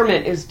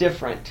environment is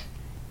different.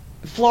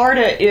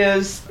 Florida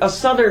is a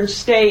southern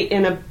state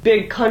in a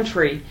big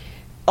country.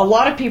 A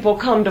lot of people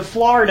come to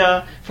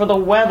Florida for the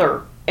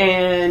weather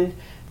and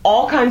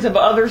all kinds of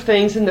other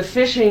things, and the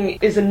fishing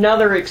is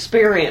another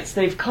experience.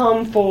 They've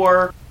come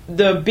for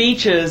the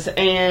beaches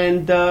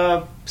and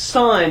the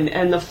sun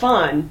and the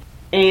fun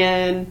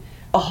and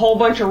a whole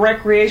bunch of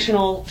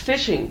recreational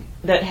fishing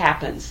that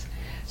happens.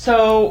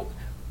 So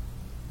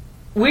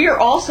we are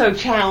also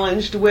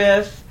challenged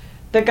with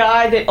the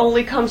guy that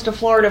only comes to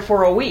Florida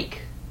for a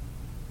week.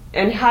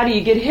 And how do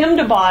you get him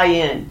to buy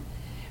in?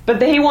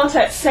 But he wants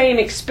that same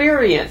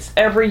experience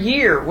every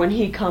year when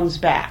he comes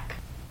back.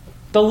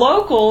 The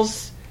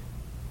locals,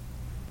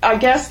 I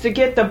guess to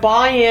get the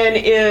buy-in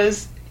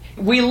is,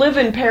 we live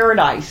in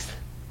paradise.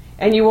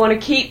 And you want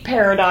to keep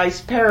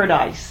paradise,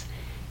 paradise.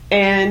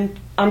 And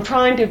I'm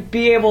trying to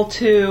be able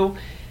to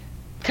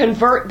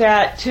convert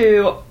that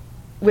to,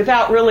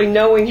 without really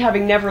knowing,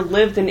 having never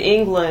lived in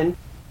England,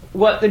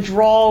 what the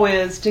draw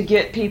is to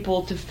get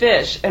people to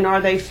fish. And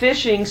are they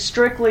fishing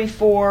strictly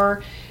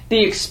for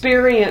the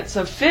experience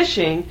of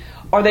fishing?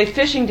 Are they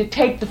fishing to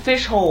take the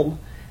fish home,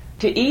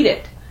 to eat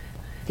it?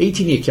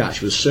 Eating your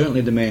catch was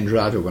certainly the main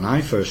driver when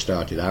I first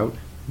started out,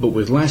 but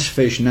with less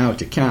fish now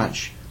to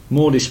catch,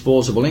 more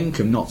disposable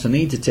income not to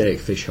need to take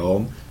fish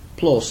home,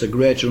 plus a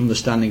greater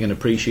understanding and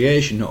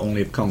appreciation not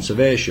only of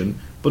conservation,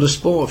 but of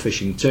sport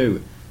fishing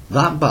too,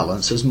 that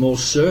balance has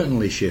most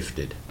certainly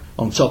shifted.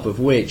 On top of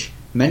which,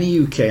 many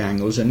UK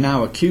anglers are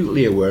now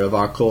acutely aware of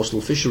our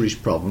coastal fisheries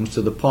problems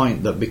to the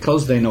point that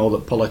because they know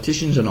that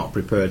politicians are not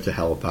prepared to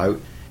help out,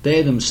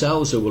 they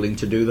themselves are willing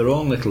to do their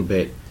own little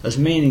bit, as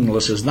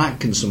meaningless as that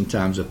can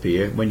sometimes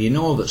appear when you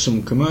know that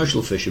some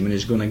commercial fisherman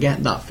is going to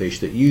get that fish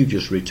that you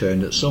just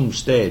returned at some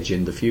stage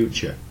in the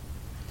future.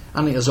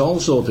 And it has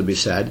also to be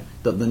said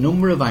that the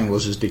number of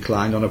anglers has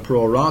declined on a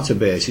pro rata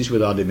basis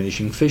with our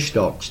diminishing fish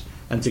stocks,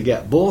 and to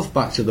get both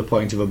back to the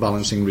point of a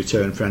balancing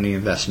return for any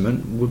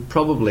investment would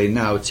probably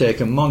now take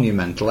a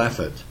monumental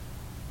effort.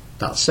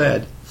 That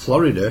said,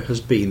 Florida has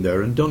been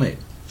there and done it,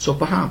 so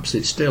perhaps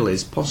it still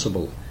is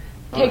possible.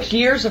 It takes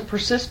years of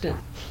persistence.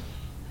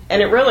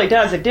 And it really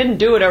does. It didn't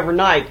do it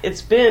overnight.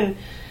 It's been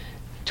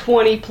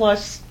 20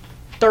 plus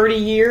 30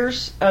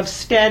 years of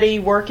steady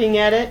working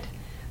at it.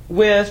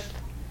 With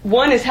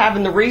one is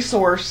having the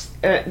resource,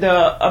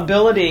 the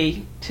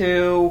ability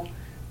to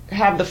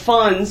have the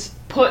funds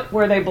put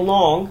where they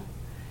belong,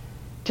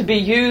 to be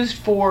used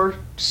for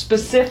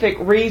specific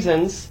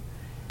reasons.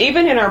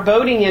 Even in our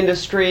boating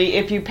industry,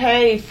 if you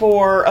pay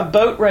for a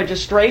boat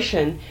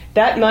registration,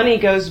 that money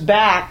goes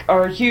back,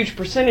 or a huge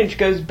percentage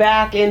goes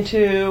back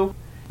into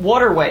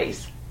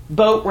waterways,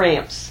 boat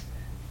ramps,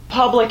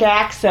 public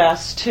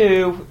access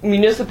to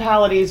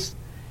municipalities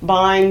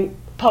buying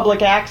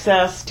public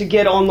access to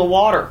get on the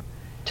water,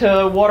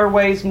 to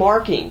waterways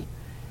marking.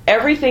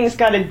 Everything's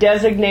got a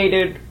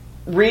designated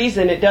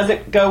reason. It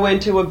doesn't go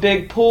into a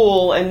big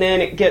pool and then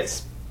it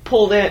gets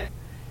pulled in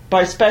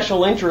by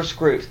special interest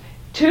groups.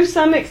 To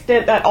some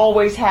extent that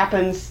always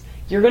happens.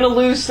 You're going to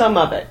lose some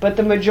of it, but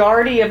the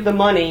majority of the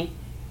money,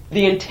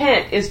 the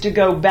intent is to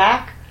go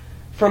back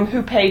from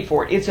who paid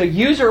for it. It's a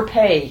user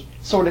pay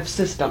sort of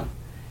system.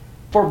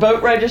 For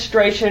boat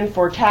registration,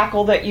 for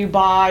tackle that you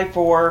buy,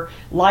 for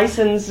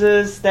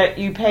licenses that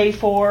you pay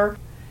for,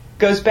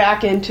 goes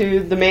back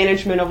into the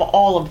management of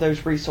all of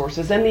those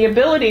resources and the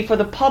ability for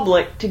the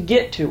public to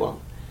get to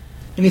them.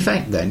 In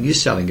effect then, you're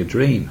selling a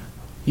dream.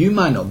 You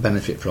might not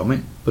benefit from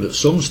it, but at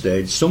some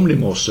stage somebody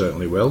most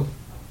certainly will.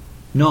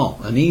 Not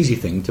an easy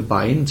thing to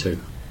buy into.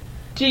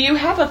 Do you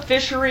have a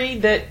fishery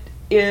that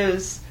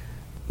is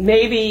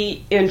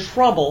maybe in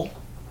trouble,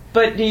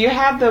 but do you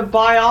have the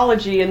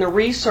biology and the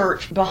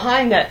research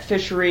behind that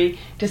fishery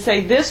to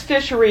say this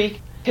fishery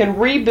can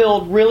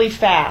rebuild really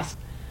fast?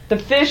 The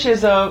fish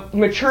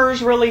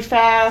matures really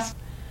fast,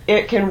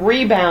 It can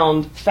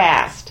rebound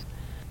fast.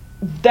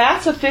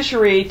 That's a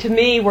fishery, to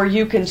me, where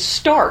you can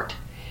start,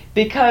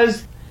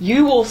 because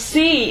you will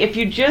see, if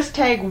you just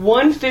take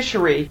one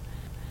fishery,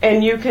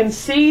 and you can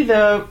see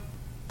the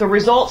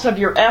results of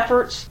your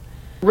efforts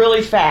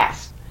really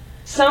fast.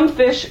 Some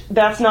fish,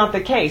 that's not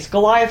the case.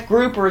 Goliath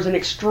grouper is an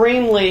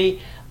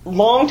extremely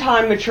long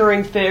time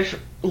maturing fish,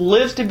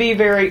 lives to be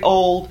very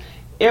old.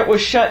 It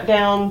was shut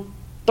down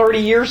 30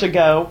 years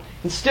ago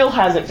and still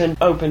hasn't been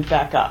opened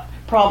back up.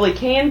 Probably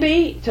can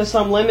be to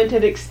some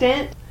limited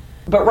extent,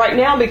 but right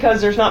now,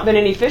 because there's not been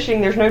any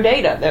fishing, there's no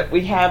data that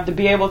we have to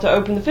be able to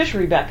open the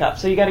fishery back up.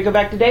 So you got to go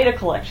back to data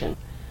collection.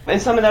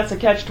 And some of that's a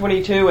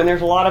catch-22, and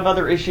there's a lot of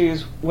other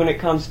issues when it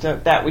comes to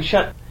that. We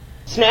shut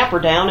snapper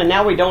down, and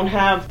now we don't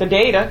have the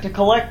data to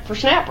collect for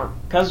snapper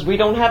because we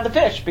don't have the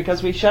fish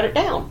because we shut it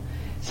down.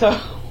 So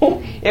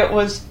it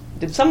was,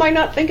 did somebody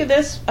not think of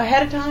this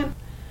ahead of time?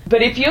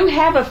 But if you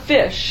have a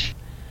fish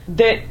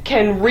that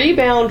can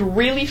rebound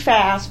really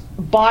fast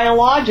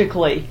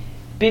biologically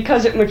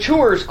because it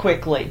matures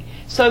quickly,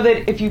 so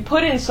that if you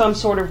put in some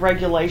sort of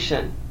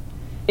regulation,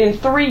 in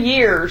 3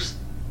 years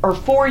or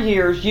 4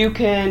 years you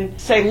can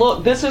say,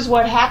 look, this is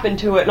what happened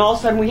to it, and all of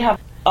a sudden we have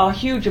a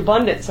huge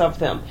abundance of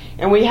them,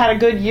 and we had a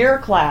good year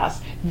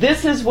class.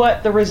 This is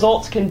what the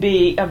results can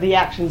be of the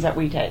actions that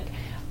we take.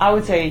 I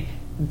would say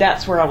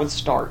that's where I would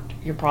start.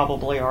 You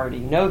probably already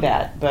know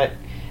that, but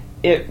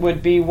it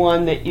would be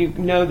one that you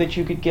know that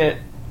you could get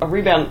a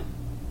rebound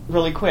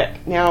really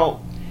quick.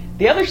 Now,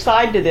 the other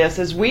side to this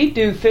is we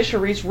do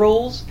fisheries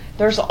rules.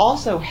 There's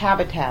also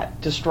habitat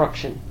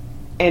destruction,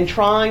 and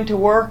trying to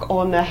work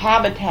on the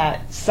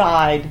habitat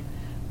side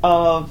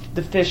of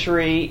the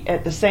fishery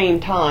at the same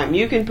time.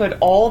 You can put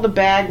all the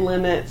bag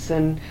limits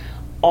and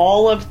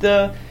all of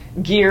the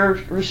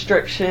gear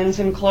restrictions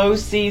and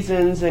closed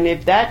seasons, and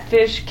if that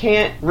fish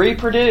can't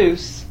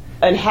reproduce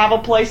and have a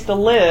place to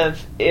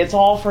live, it's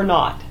all for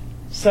naught.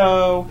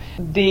 So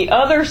the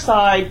other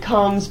side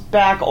comes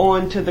back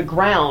onto the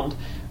ground.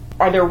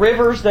 Are there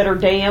rivers that are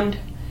dammed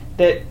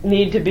that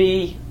need to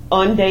be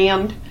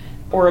undammed,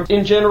 or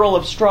in general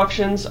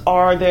obstructions?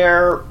 Are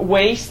there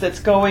waste that's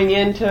going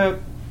into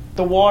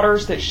the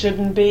waters that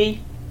shouldn't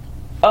be?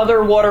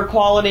 Other water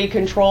quality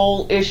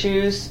control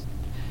issues.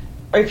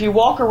 If you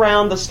walk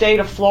around the state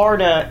of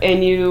Florida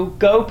and you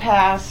go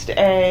past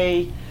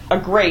a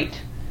grate,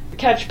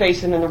 catch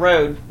basin in the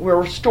road where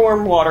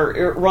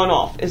stormwater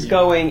runoff is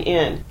going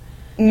in,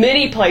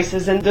 many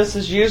places, and this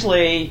is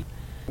usually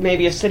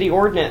maybe a city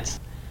ordinance,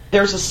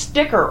 there's a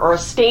sticker or a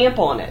stamp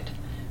on it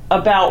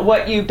about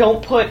what you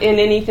don't put in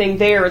anything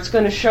there. It's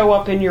going to show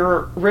up in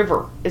your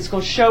river. It's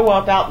going to show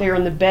up out there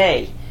in the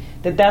bay,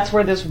 that's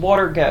where this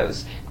water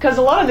goes. Because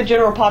a lot of the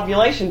general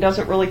population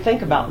doesn't really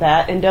think about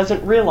that and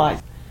doesn't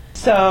realize.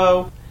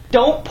 So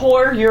don't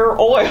pour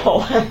your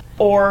oil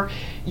or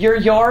your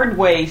yard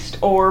waste,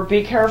 or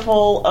be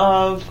careful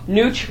of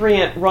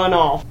nutrient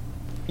runoff.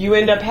 You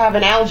end up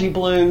having algae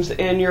blooms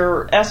in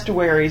your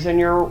estuaries and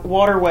your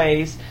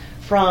waterways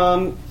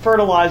from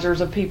fertilizers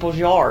of people's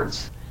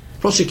yards.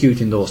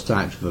 Prosecuting those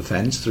types of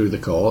offence through the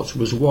courts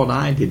was what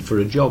I did for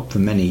a job for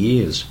many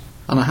years.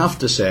 And I have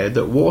to say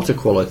that water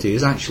quality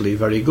is actually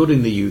very good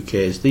in the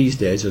UK these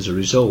days as a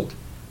result,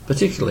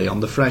 particularly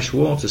on the fresh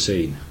water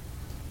scene.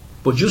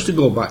 But just to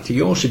go back to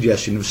your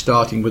suggestion of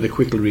starting with a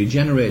quickly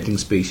regenerating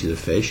species of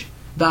fish,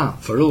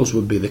 that for us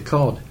would be the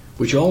cod,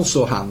 which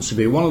also happens to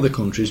be one of the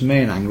country's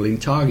main angling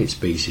target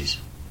species.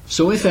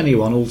 So if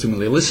anyone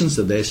ultimately listens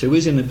to this who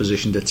is in a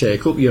position to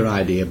take up your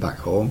idea back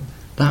home,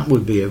 that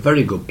would be a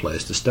very good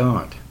place to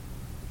start.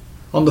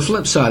 On the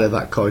flip side of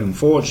that coin,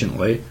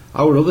 unfortunately,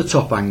 our other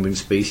top angling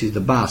species,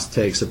 the bass,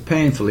 takes a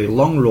painfully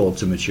long road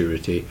to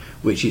maturity,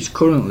 which is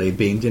currently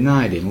being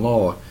denied in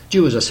law,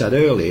 due, as I said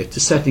earlier, to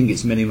setting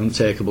its minimum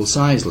takeable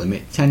size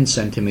limit 10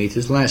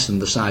 centimetres less than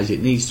the size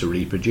it needs to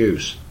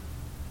reproduce.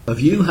 Have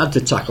you had to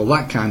tackle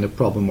that kind of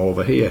problem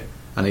over here?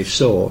 And if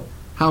so,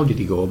 how did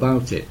you go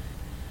about it?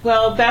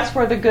 Well, that's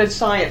where the good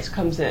science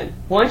comes in.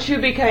 Once you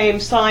became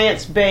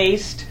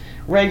science-based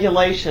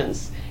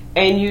regulations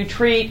and you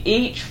treat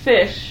each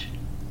fish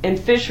and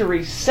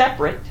fishery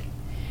separate,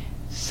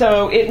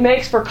 so it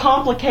makes for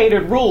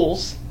complicated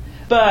rules,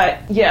 but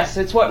yes,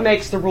 it's what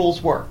makes the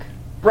rules work.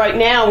 Right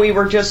now we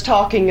were just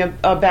talking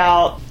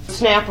about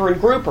snapper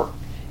and grouper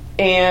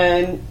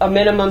and a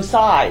minimum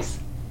size,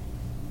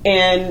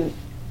 and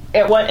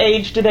at what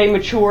age do they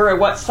mature, at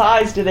what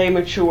size do they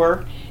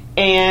mature,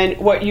 and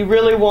what you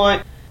really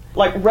want,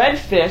 like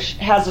redfish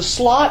has a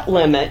slot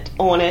limit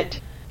on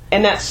it,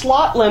 and that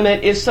slot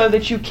limit is so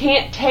that you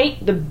can't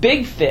take the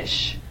big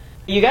fish.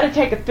 You got to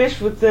take a fish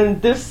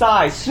within this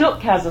size.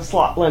 Snook has a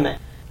slot limit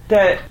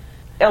that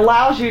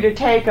allows you to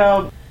take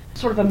a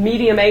sort of a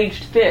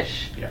medium-aged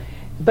fish. Yeah.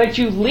 But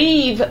you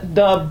leave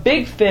the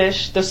big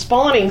fish, the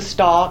spawning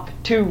stock,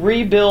 to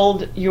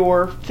rebuild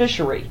your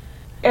fishery.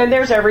 And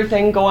there's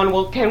everything going,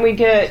 well, can we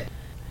get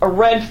a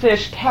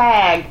redfish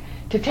tag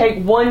to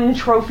take one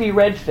trophy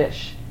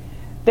redfish?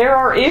 There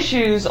are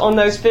issues on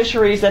those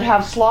fisheries that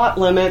have slot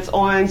limits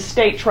on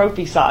state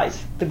trophy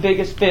size, the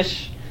biggest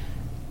fish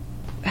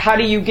how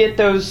do you get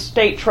those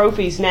state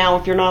trophies now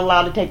if you're not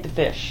allowed to take the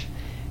fish?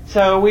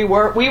 So we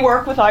work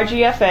with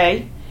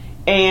IGFA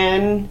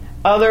and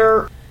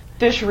other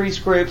fisheries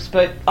groups,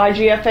 but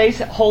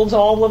IGFA holds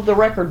all of the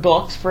record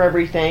books for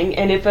everything,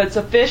 and if it's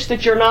a fish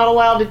that you're not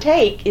allowed to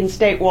take in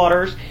state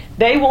waters,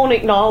 they won't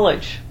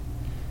acknowledge.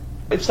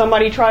 If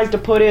somebody tries to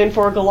put in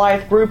for a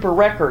Goliath grouper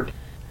record,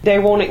 they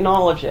won't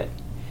acknowledge it.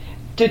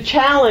 The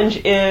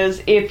challenge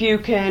is if you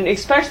can,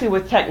 especially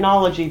with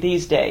technology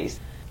these days,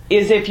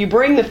 is if you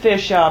bring the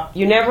fish up,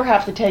 you never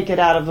have to take it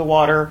out of the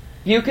water.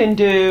 You can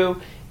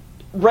do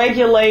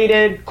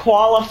regulated,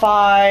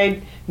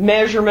 qualified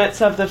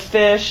measurements of the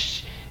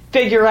fish,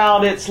 figure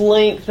out its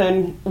length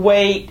and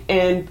weight,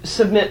 and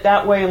submit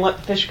that way and let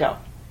the fish go.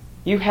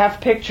 You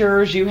have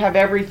pictures, you have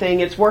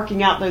everything. It's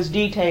working out those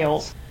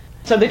details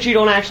so that you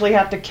don't actually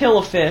have to kill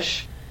a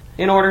fish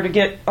in order to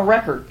get a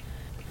record.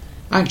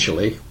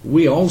 Actually,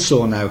 we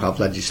also now have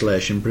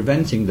legislation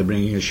preventing the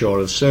bringing ashore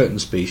of certain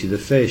species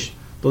of fish,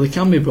 though they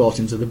can be brought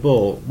into the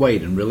boat,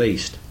 weighed and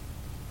released.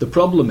 The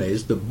problem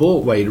is that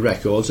boat weighed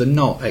records are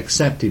not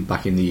accepted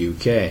back in the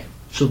UK,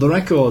 so the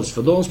records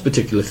for those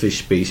particular fish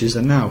species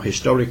are now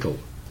historical.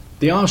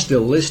 They are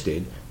still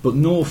listed, but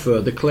no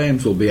further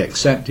claims will be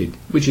accepted,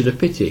 which is a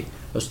pity,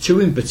 as two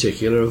in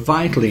particular are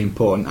vitally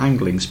important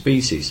angling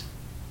species.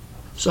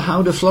 So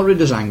how do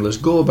Florida's anglers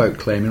go about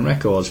claiming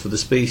records for the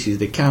species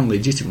they can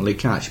legitimately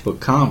catch but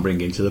can't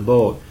bring into the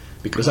boat?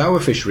 Because our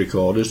fish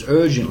recorders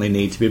urgently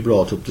need to be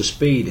brought up to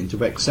speed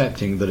into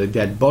accepting that a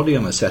dead body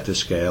on a set of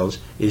scales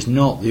is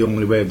not the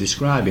only way of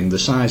describing the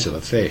size of a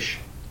fish.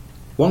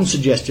 One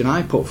suggestion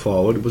I put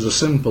forward was a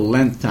simple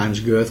length times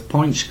girth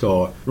point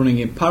score running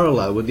in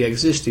parallel with the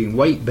existing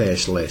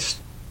weight-based list,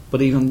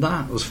 but even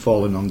that has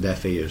fallen on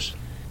deaf ears.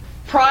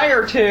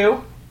 Prior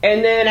to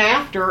and then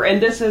after,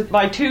 and this is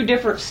by two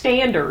different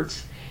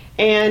standards.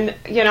 And,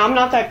 I'm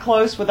not that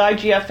close with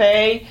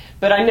IGFA,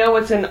 but I know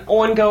it's an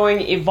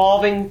ongoing,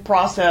 evolving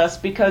process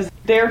because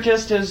they're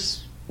just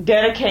as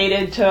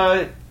dedicated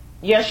to,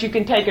 yes, you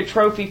can take a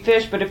trophy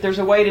fish, but if there's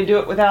a way to do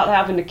it without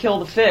having to kill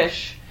the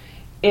fish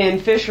in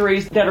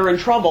fisheries that are in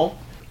trouble.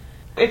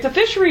 If the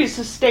fishery is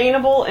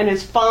sustainable and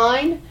is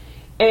fine,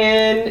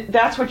 and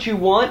that's what you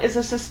want is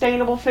a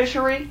sustainable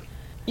fishery,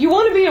 you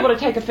want to be able to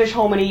take a fish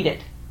home and eat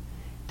it,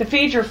 to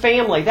feed your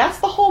family. That's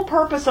the whole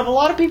purpose of a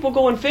lot of people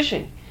going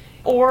fishing.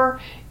 Or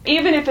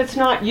even if it's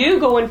not you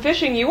going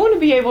fishing, you want to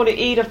be able to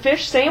eat a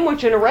fish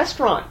sandwich in a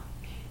restaurant.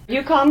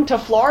 You come to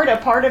Florida,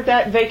 part of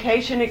that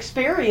vacation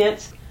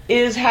experience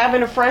is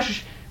having a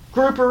fresh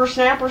grouper or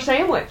snapper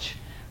sandwich,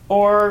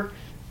 or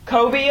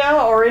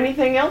cobia, or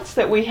anything else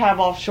that we have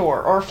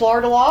offshore, or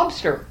Florida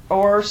lobster,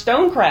 or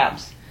stone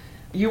crabs.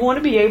 You want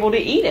to be able to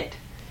eat it.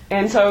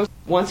 And so,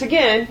 once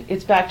again,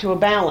 it's back to a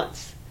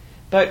balance.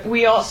 But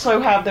we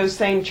also have those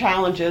same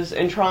challenges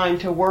in trying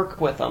to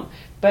work with them.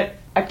 But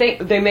I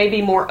think they may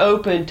be more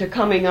open to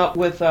coming up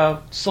with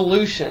a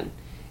solution.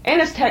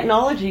 And as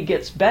technology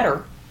gets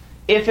better,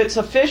 if it's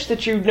a fish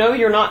that you know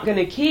you're not going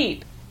to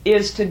keep,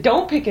 is to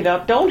don't pick it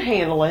up, don't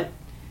handle it.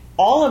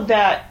 All of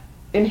that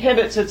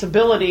inhibits its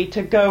ability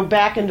to go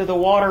back into the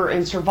water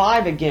and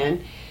survive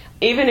again.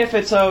 Even if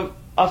it's a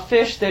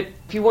fish that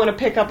if you want to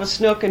pick up a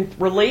snook and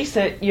release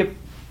it, you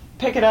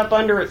pick it up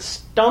under its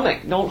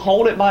stomach. Don't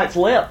hold it by its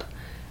lip.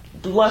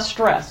 Less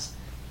stress.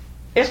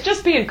 It's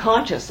just being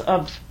conscious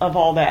of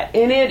all that.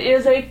 And it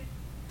is a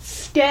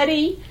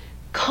steady,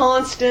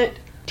 constant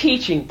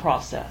teaching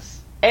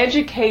process.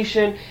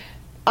 Education,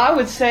 I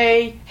would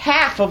say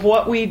half of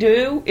what we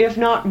do, if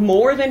not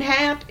more than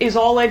half, is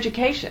all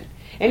education.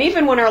 And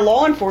even when our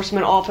law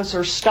enforcement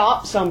officers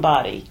stop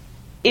somebody,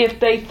 if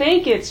they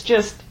think it's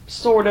just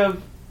sort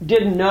of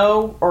didn't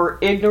know or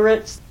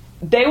ignorance,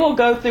 they will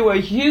go through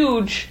a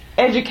huge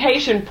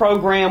education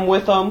program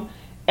with them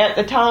at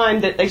the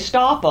time that they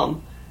stop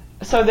them,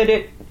 so that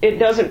it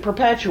doesn't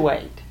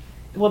perpetuate.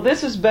 Well,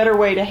 this is a better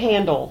way to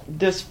handle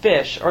this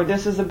fish, or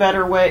this is a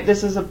better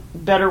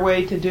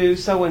way to do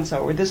so-and-so,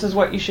 or this is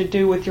what you should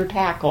do with your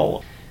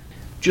tackle.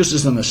 Just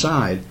as an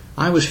aside,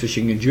 I was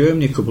fishing in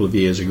Germany a couple of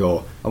years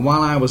ago, and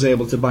while I was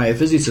able to buy a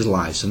visitor's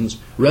licence,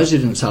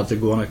 residents had to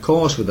go on a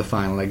course with a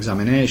final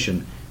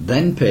examination,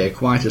 then pay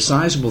quite a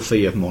sizable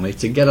fee of money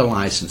to get a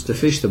licence to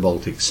fish the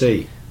Baltic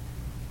Sea.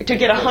 To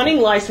get a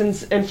hunting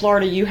license in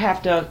Florida, you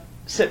have to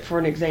sit for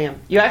an exam.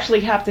 You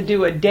actually have to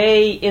do a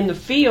day in the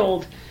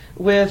field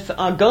with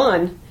a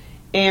gun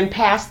and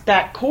pass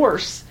that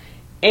course,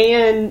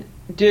 and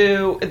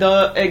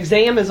the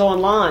exam is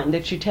online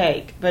that you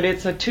take, but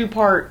it's a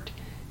two-part.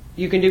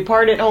 You can do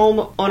part at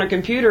home on a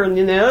computer, and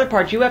then the other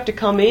part you have to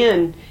come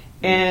in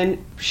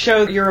and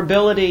show your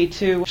ability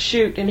to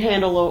shoot and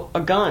handle a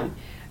gun.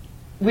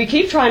 We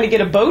keep trying to get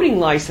a boating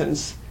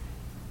license,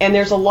 and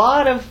there's a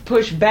lot of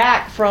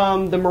pushback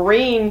from the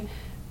marine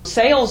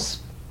sales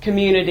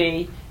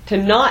community to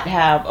not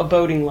have a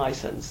boating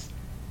license.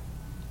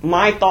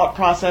 My thought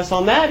process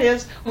on that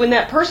is when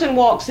that person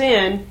walks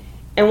in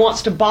and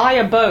wants to buy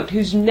a boat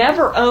who's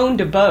never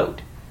owned a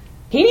boat,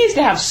 he needs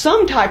to have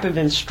some type of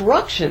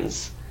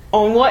instructions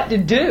on what to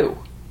do.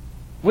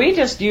 We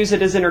just use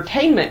it as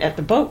entertainment at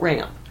the boat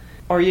ramp.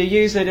 Or you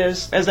use it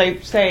as they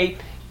say,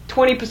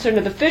 20%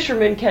 of the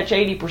fishermen catch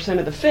 80%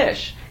 of the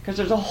fish. Because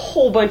there's a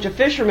whole bunch of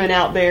fishermen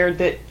out there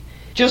that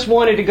just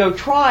wanted to go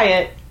try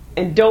it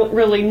and don't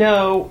really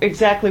know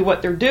exactly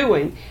what they're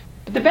doing.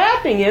 But the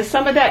bad thing is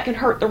some of that can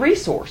hurt the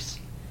resource.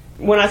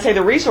 When I say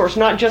the resource,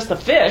 not just the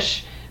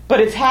fish, but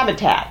its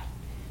habitat.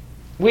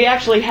 We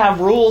actually have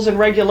rules and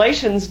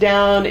regulations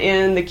down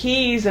in the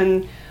Keys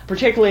and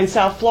particularly in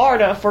South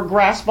Florida for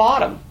grass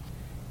bottom.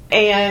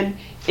 And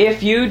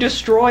if you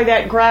destroy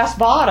that grass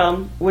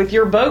bottom with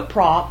your boat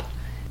prop,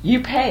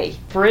 you pay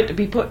for it to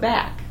be put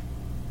back.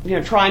 You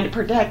know, trying to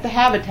protect the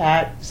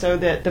habitat so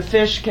that the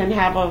fish can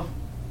have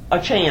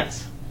a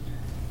chance.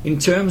 In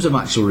terms of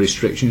actual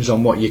restrictions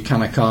on what you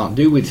can or can't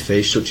do with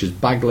fish, such as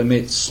bag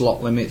limits,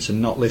 slot limits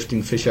and not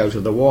lifting fish out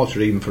of the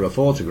water even for a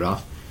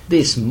photograph,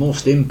 this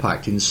must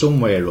impact in some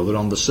way or other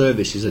on the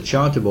services a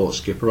charter boat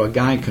skipper or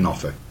guide can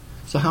offer.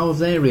 So how have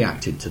they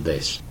reacted to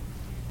this?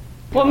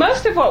 Well,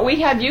 most of what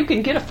we have, you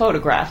can get a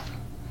photograph.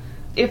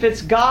 If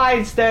it's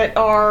guides that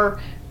are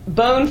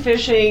bone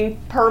fishing,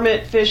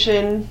 permit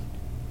fishing,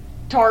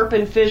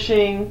 tarpon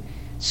fishing,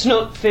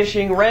 snook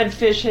fishing, red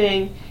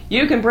fishing,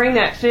 you can bring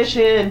that fish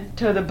in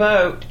to the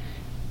boat,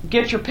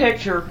 get your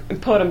picture,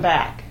 and put them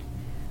back.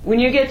 When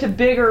you get to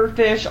bigger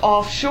fish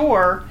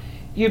offshore,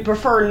 you'd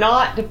prefer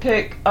not to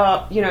pick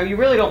up, you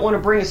really don't want to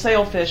bring a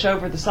sailfish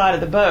over the side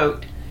of the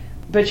boat,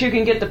 but you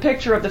can get the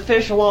picture of the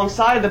fish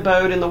alongside of the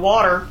boat in the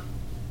water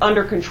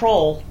under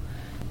control.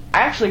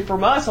 Actually,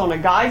 from us, on a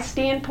guide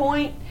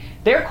standpoint,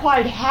 they're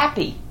quite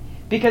happy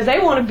because they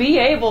want to be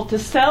able to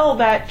sell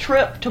that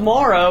trip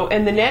tomorrow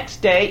and the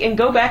next day and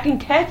go back and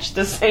catch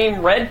the same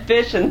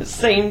redfish and the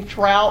same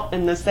trout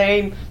and the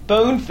same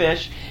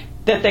bonefish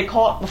that they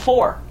caught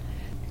before.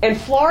 And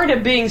Florida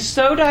being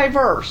so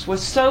diverse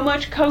with so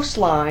much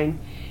coastline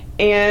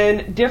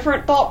and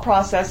different thought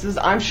processes,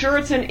 I'm sure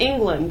it's in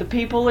England. The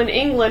people in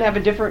England have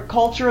a different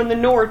culture in the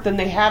north than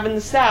they have in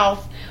the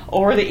south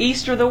or the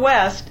east or the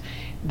west.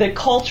 The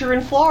culture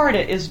in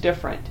Florida is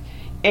different.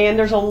 And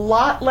there's a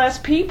lot less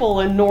people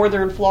in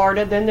northern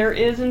Florida than there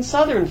is in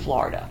southern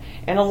Florida.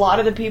 And a lot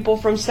of the people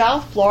from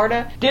South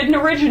Florida didn't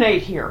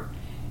originate here.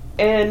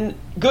 And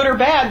good or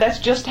bad, that's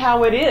just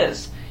how it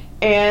is.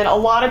 And a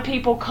lot of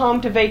people come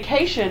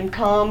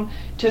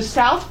to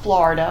South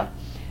Florida.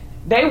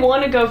 They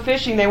want to go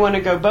fishing. They want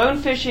to go bone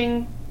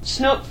fishing,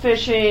 snook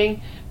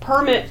fishing,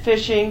 permit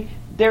fishing.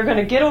 They're going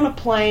to get on a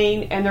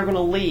plane and they're going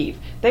to leave.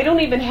 They don't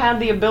even have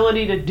the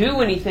ability to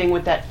do anything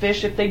with that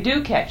fish if they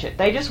do catch it.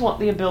 They just want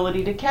the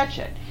ability to catch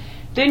it.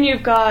 Then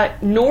you've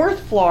got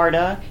North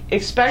Florida,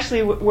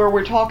 especially where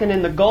we're talking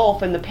in the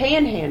Gulf and the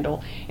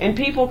Panhandle, and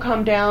people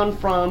come down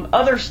from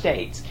other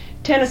states,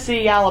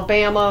 Tennessee,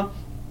 Alabama,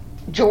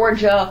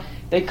 Georgia.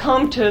 They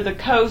come to the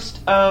coast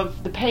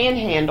of the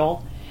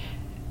Panhandle.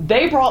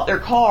 They brought their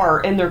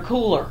car and their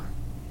cooler.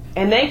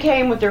 And they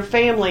came with their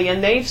family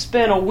and they've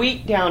spent a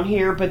week down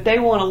here, but they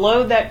want to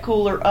load that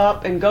cooler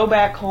up and go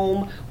back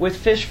home with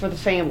fish for the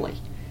family.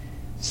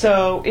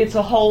 So it's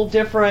a whole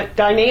different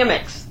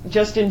dynamics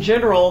just in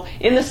general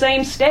in the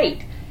same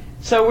state.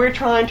 So we're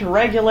trying to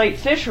regulate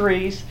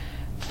fisheries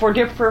for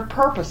different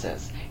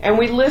purposes. And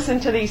we listen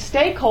to these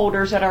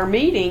stakeholders at our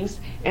meetings,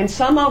 and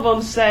some of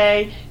them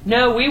say,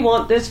 no, we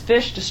want this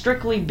fish to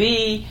strictly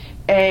be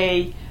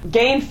a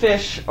game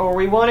fish, or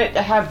we want it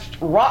to have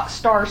rock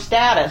star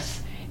status.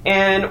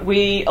 And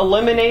we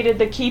eliminated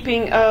the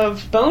keeping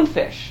of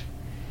bonefish.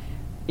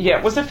 Yeah,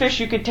 it was a fish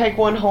you could take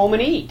one home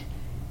and eat.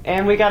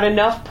 And we got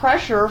enough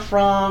pressure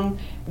from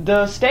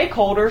the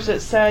stakeholders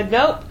that said,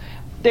 nope,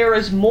 there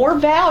is more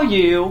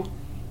value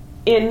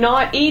in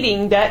not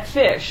eating that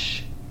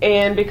fish.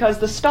 And because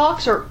the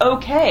stocks are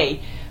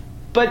okay,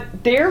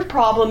 but their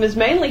problem is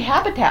mainly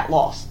habitat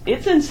loss.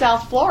 It's in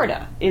South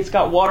Florida. It's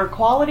got water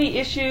quality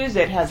issues.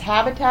 It has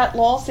habitat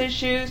loss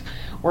issues,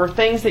 or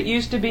things that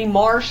used to be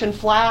marsh and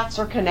flats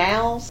or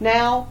canals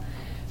now.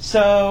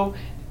 So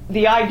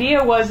the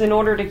idea was, in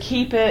order to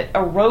keep it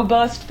a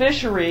robust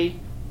fishery,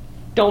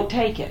 don't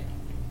take it.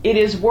 It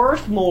is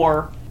worth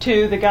more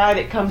to the guy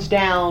that comes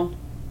down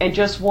and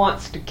just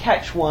wants to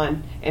catch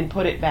one and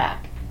put it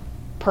back.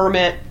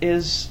 Permit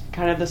is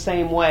kind of the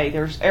same way.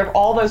 There's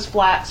all those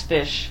flats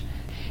fish.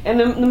 And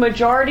the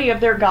majority of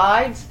their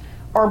guides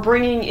are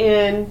bringing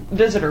in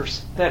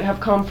visitors that have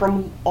come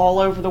from all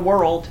over the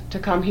world to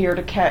come here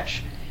to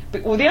catch.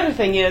 But well, the other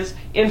thing is,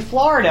 in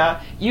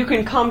Florida, you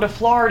can come to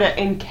Florida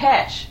and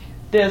catch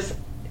this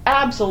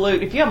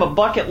absolute, if you have a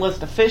bucket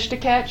list of fish to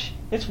catch,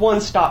 it's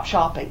one-stop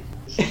shopping.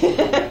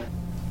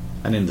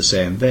 And in the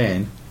same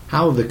vein,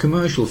 how have the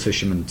commercial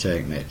fishermen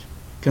taken it?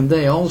 Can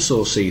they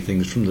also see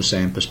things from the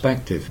same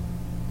perspective?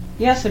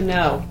 Yes and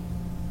no.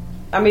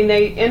 I mean,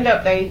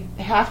 they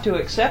have to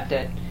accept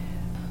it.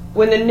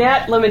 When the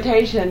net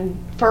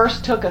limitation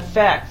first took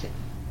effect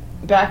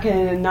back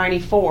in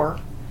 '94,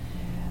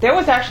 there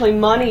was actually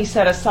money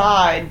set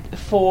aside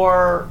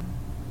for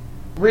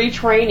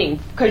retraining,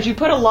 because you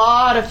put a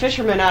lot of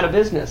fishermen out of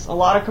business, a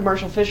lot of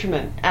commercial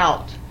fishermen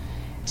out.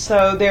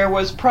 So there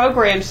was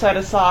programs set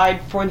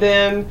aside for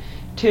them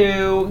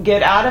to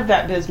get out of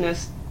that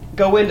business,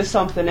 go into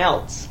something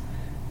else.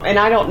 And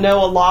I don't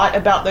know a lot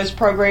about those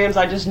programs.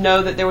 I just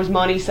know that there was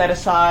money set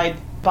aside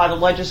by the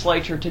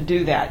legislature to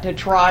do that, to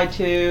try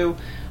to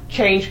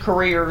change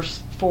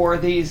careers for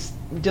these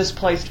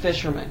displaced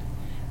fishermen.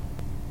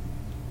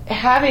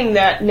 Having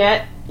that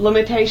net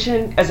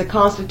limitation as a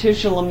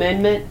constitutional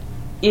amendment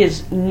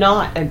is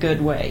not a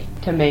good way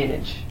to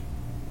manage.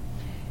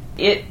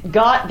 It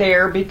got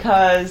there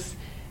because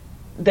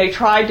they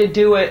tried to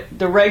do it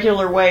the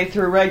regular way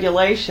through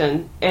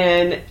regulation,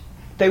 and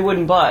they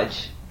wouldn't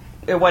budge.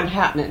 It wasn't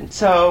happening.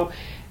 So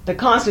the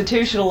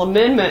constitutional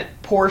amendment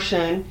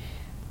portion,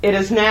 it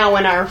is now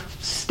in our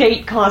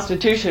state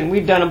constitution.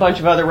 We've done a bunch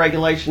of other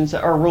regulations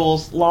or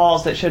rules,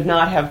 laws that should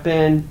not have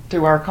been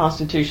through our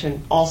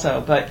constitution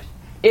also, but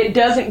it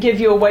doesn't give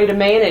you a way to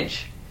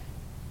manage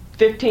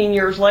 15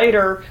 years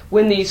later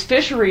when these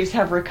fisheries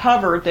have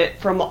recovered that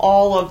from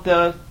all of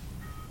the,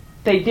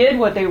 they did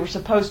what they were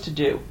supposed to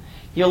do.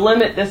 You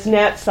limit this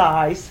net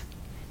size,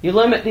 you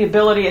limit the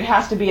ability, it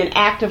has to be an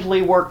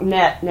actively worked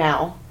net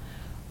now.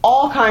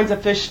 All kinds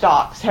of fish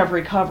stocks have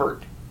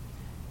recovered.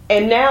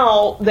 And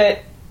now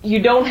that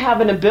you don't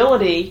have an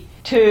ability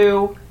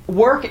to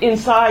work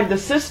inside the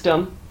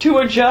system to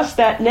adjust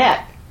that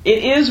net,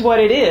 it is what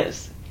it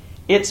is.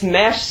 It's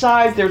mesh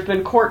size. There's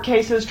been court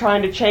cases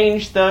trying to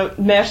change the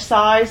mesh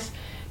size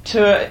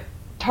to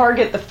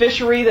target the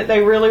fishery that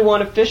they really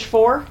want to fish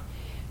for,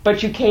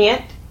 but you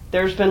can't.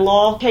 There's been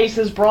law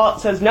cases brought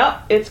that says, nope,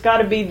 it's got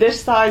to be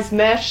this size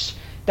mesh.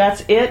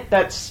 That's it.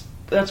 That's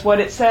what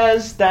it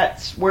says.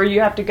 That's where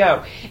you have to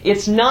go.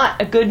 It's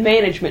not a good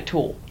management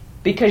tool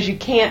because you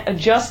can't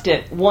adjust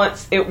it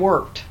once it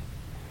worked.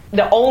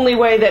 The only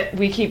way that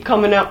we keep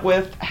coming up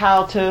with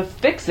how to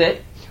fix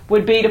it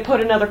would be to put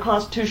another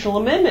constitutional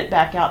amendment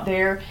back out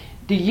there.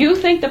 Do you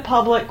think the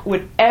public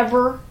would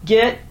ever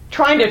get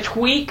trying to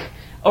tweak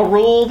a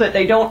rule that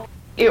they don't?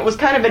 It was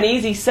kind of an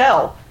easy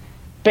sell.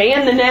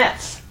 Ban the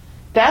nets.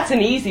 That's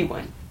an easy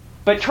one.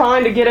 But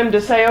trying to get them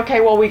to say,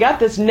 okay, well, we got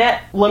this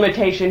net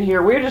limitation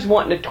here. We're just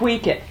wanting to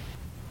tweak it.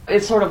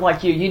 It's sort of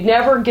like you'd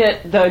never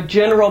get the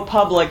general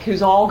public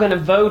who's all going to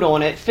vote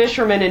on it,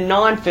 fishermen and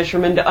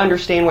non-fishermen, to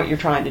understand what you're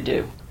trying to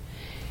do.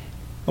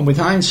 And with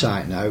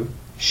hindsight now,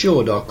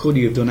 should or could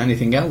you have done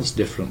anything else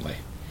differently?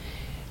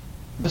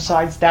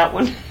 Besides that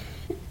one?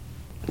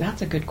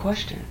 That's a good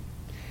question.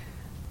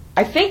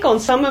 I think on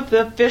some of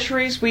the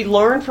fisheries we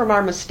learned from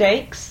our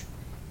mistakes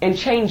and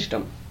changed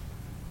them.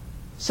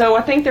 So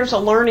I think there's a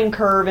learning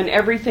curve in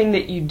everything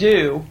that you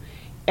do,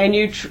 and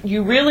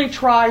you really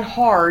try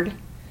hard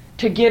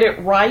to get it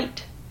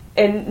right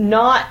and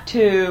not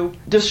to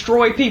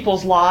destroy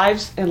people's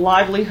lives and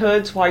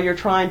livelihoods while you're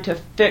trying to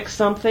fix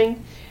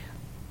something.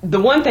 The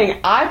one thing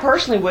I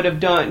personally would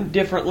have done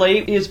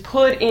differently is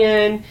put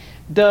in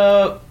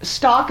the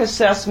stock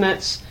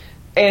assessments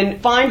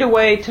and find a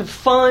way to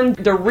fund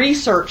the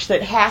research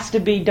that has to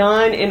be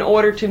done in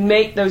order to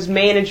make those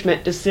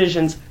management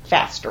decisions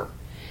faster.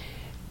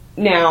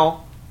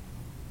 Now,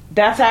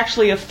 that's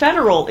actually a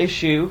federal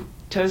issue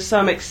to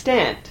some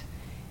extent.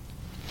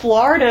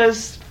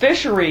 Florida's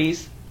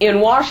fisheries in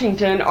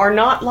Washington are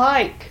not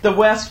like the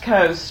West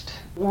Coast,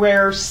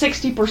 where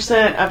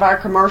 60% of our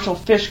commercial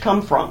fish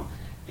come from,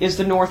 is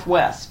the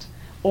Northwest,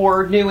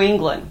 or New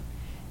England.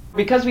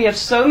 Because we have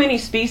so many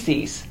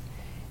species,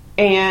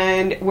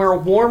 and we're a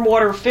warm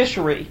water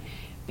fishery,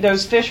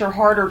 those fish are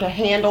harder to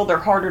handle, they're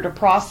harder to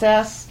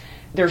process,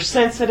 they're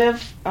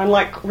sensitive,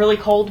 unlike really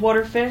cold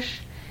water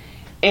fish.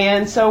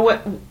 And so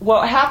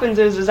what happens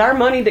is our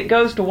money that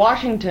goes to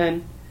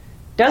Washington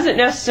doesn't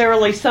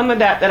necessarily, some of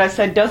that I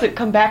said doesn't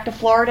come back to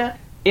Florida.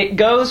 It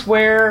goes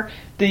where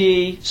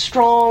the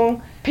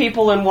strong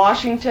people in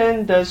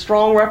Washington, the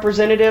strong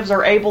representatives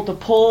are able to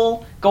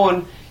pull,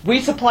 going, we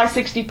supply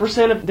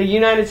 60% of the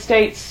United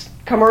States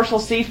commercial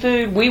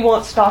seafood. We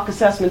want stock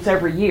assessments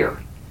every year.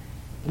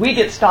 We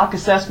get stock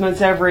assessments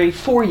every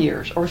 4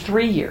 years or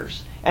 3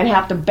 years and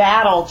have to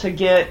battle to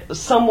get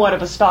somewhat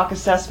of a stock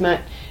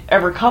assessment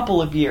every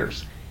couple of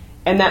years.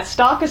 And that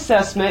stock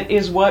assessment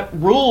is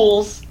what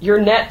rules your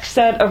next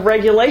set of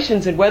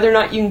regulations and whether or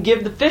not you can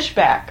give the fish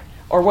back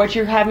or what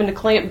you're having to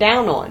clamp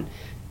down on.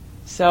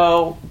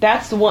 So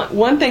that's the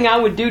one thing I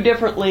would do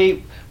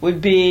differently would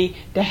be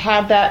to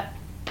have that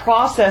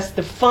process,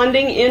 the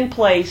funding in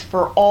place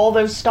for all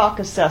those stock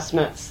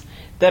assessments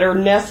that are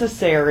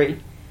necessary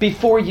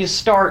before you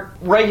start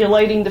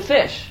regulating the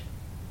fish.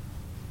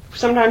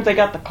 Sometimes they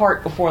got the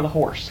cart before the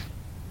horse.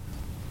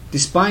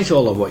 Despite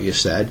all of what you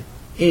said,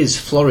 is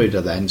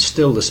Florida then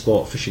still the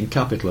sport fishing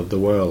capital of the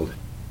world?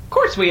 Of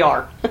course we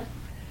are.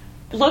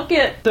 Look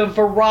at the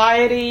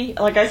variety.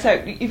 Like I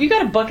said, if you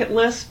got a bucket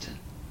list,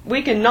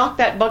 we can knock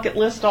that bucket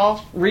list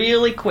off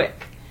really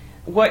quick.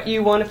 What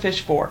you want to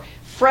fish for.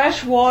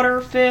 Freshwater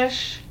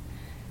fish,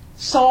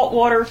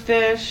 saltwater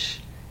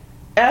fish,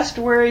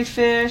 estuary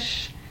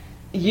fish.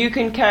 You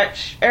can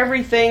catch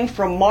everything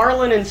from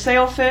marlin and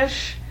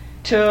sailfish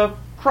to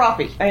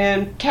crappie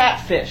and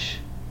catfish.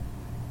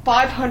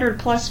 500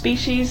 plus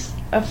species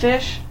of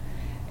fish.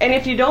 And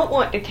if you don't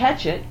want to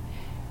catch it,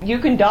 You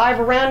can dive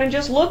around and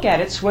just look at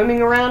it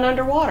swimming around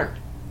underwater.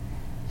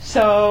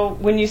 So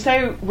when you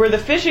say we're the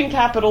fishing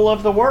capital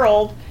of the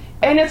world,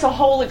 and it's a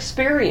whole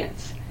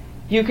experience.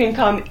 You can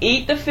come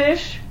eat the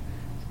fish,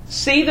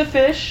 see the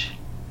fish,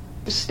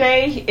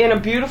 stay in a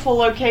beautiful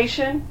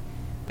location.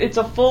 It's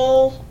a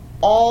full,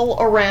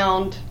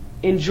 all-around,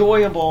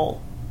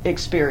 enjoyable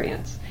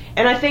experience.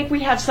 And I think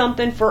we have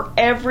something for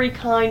every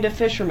kind of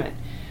fisherman.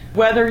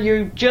 Whether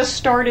you just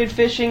started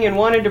fishing and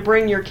wanted to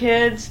bring your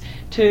kids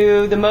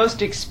to the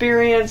most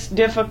experienced,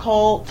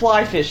 difficult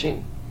fly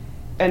fishing.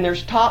 And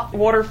there's top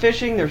water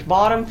fishing, there's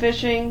bottom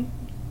fishing.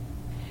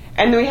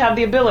 And we have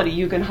the ability.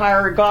 You can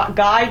hire a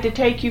guide to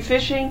take you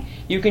fishing.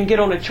 You can get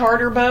on a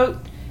charter boat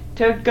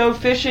to go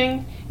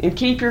fishing and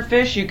keep your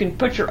fish. You can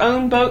put your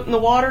own boat in the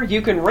water.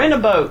 You can rent a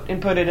boat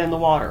and put it in the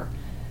water.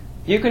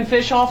 You can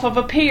fish off of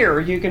a pier.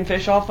 You can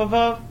fish off of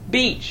a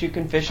beach. You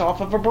can fish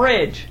off of a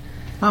bridge.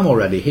 I'm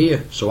already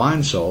here, so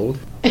I'm sold.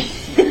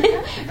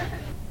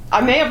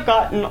 I may have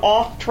gotten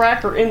off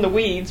track or in the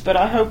weeds, but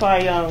I hope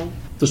I...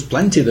 There's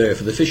plenty there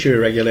for the fishery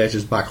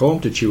regulators back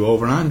home to chew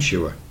over, I'm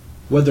sure.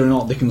 Whether or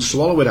not they can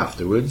swallow it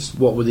afterwards,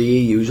 what with the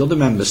EU's other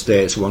member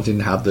states wanting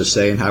to have their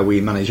say in how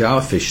we manage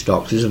our fish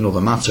stocks is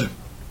another matter.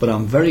 But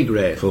I'm very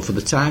grateful for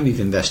the time you've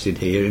invested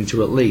here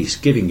into at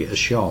least giving it a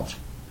shot.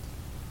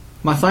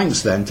 My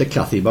thanks then to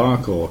Kathy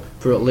Barco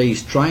for at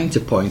least trying to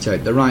point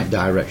out the right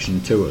direction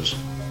to us.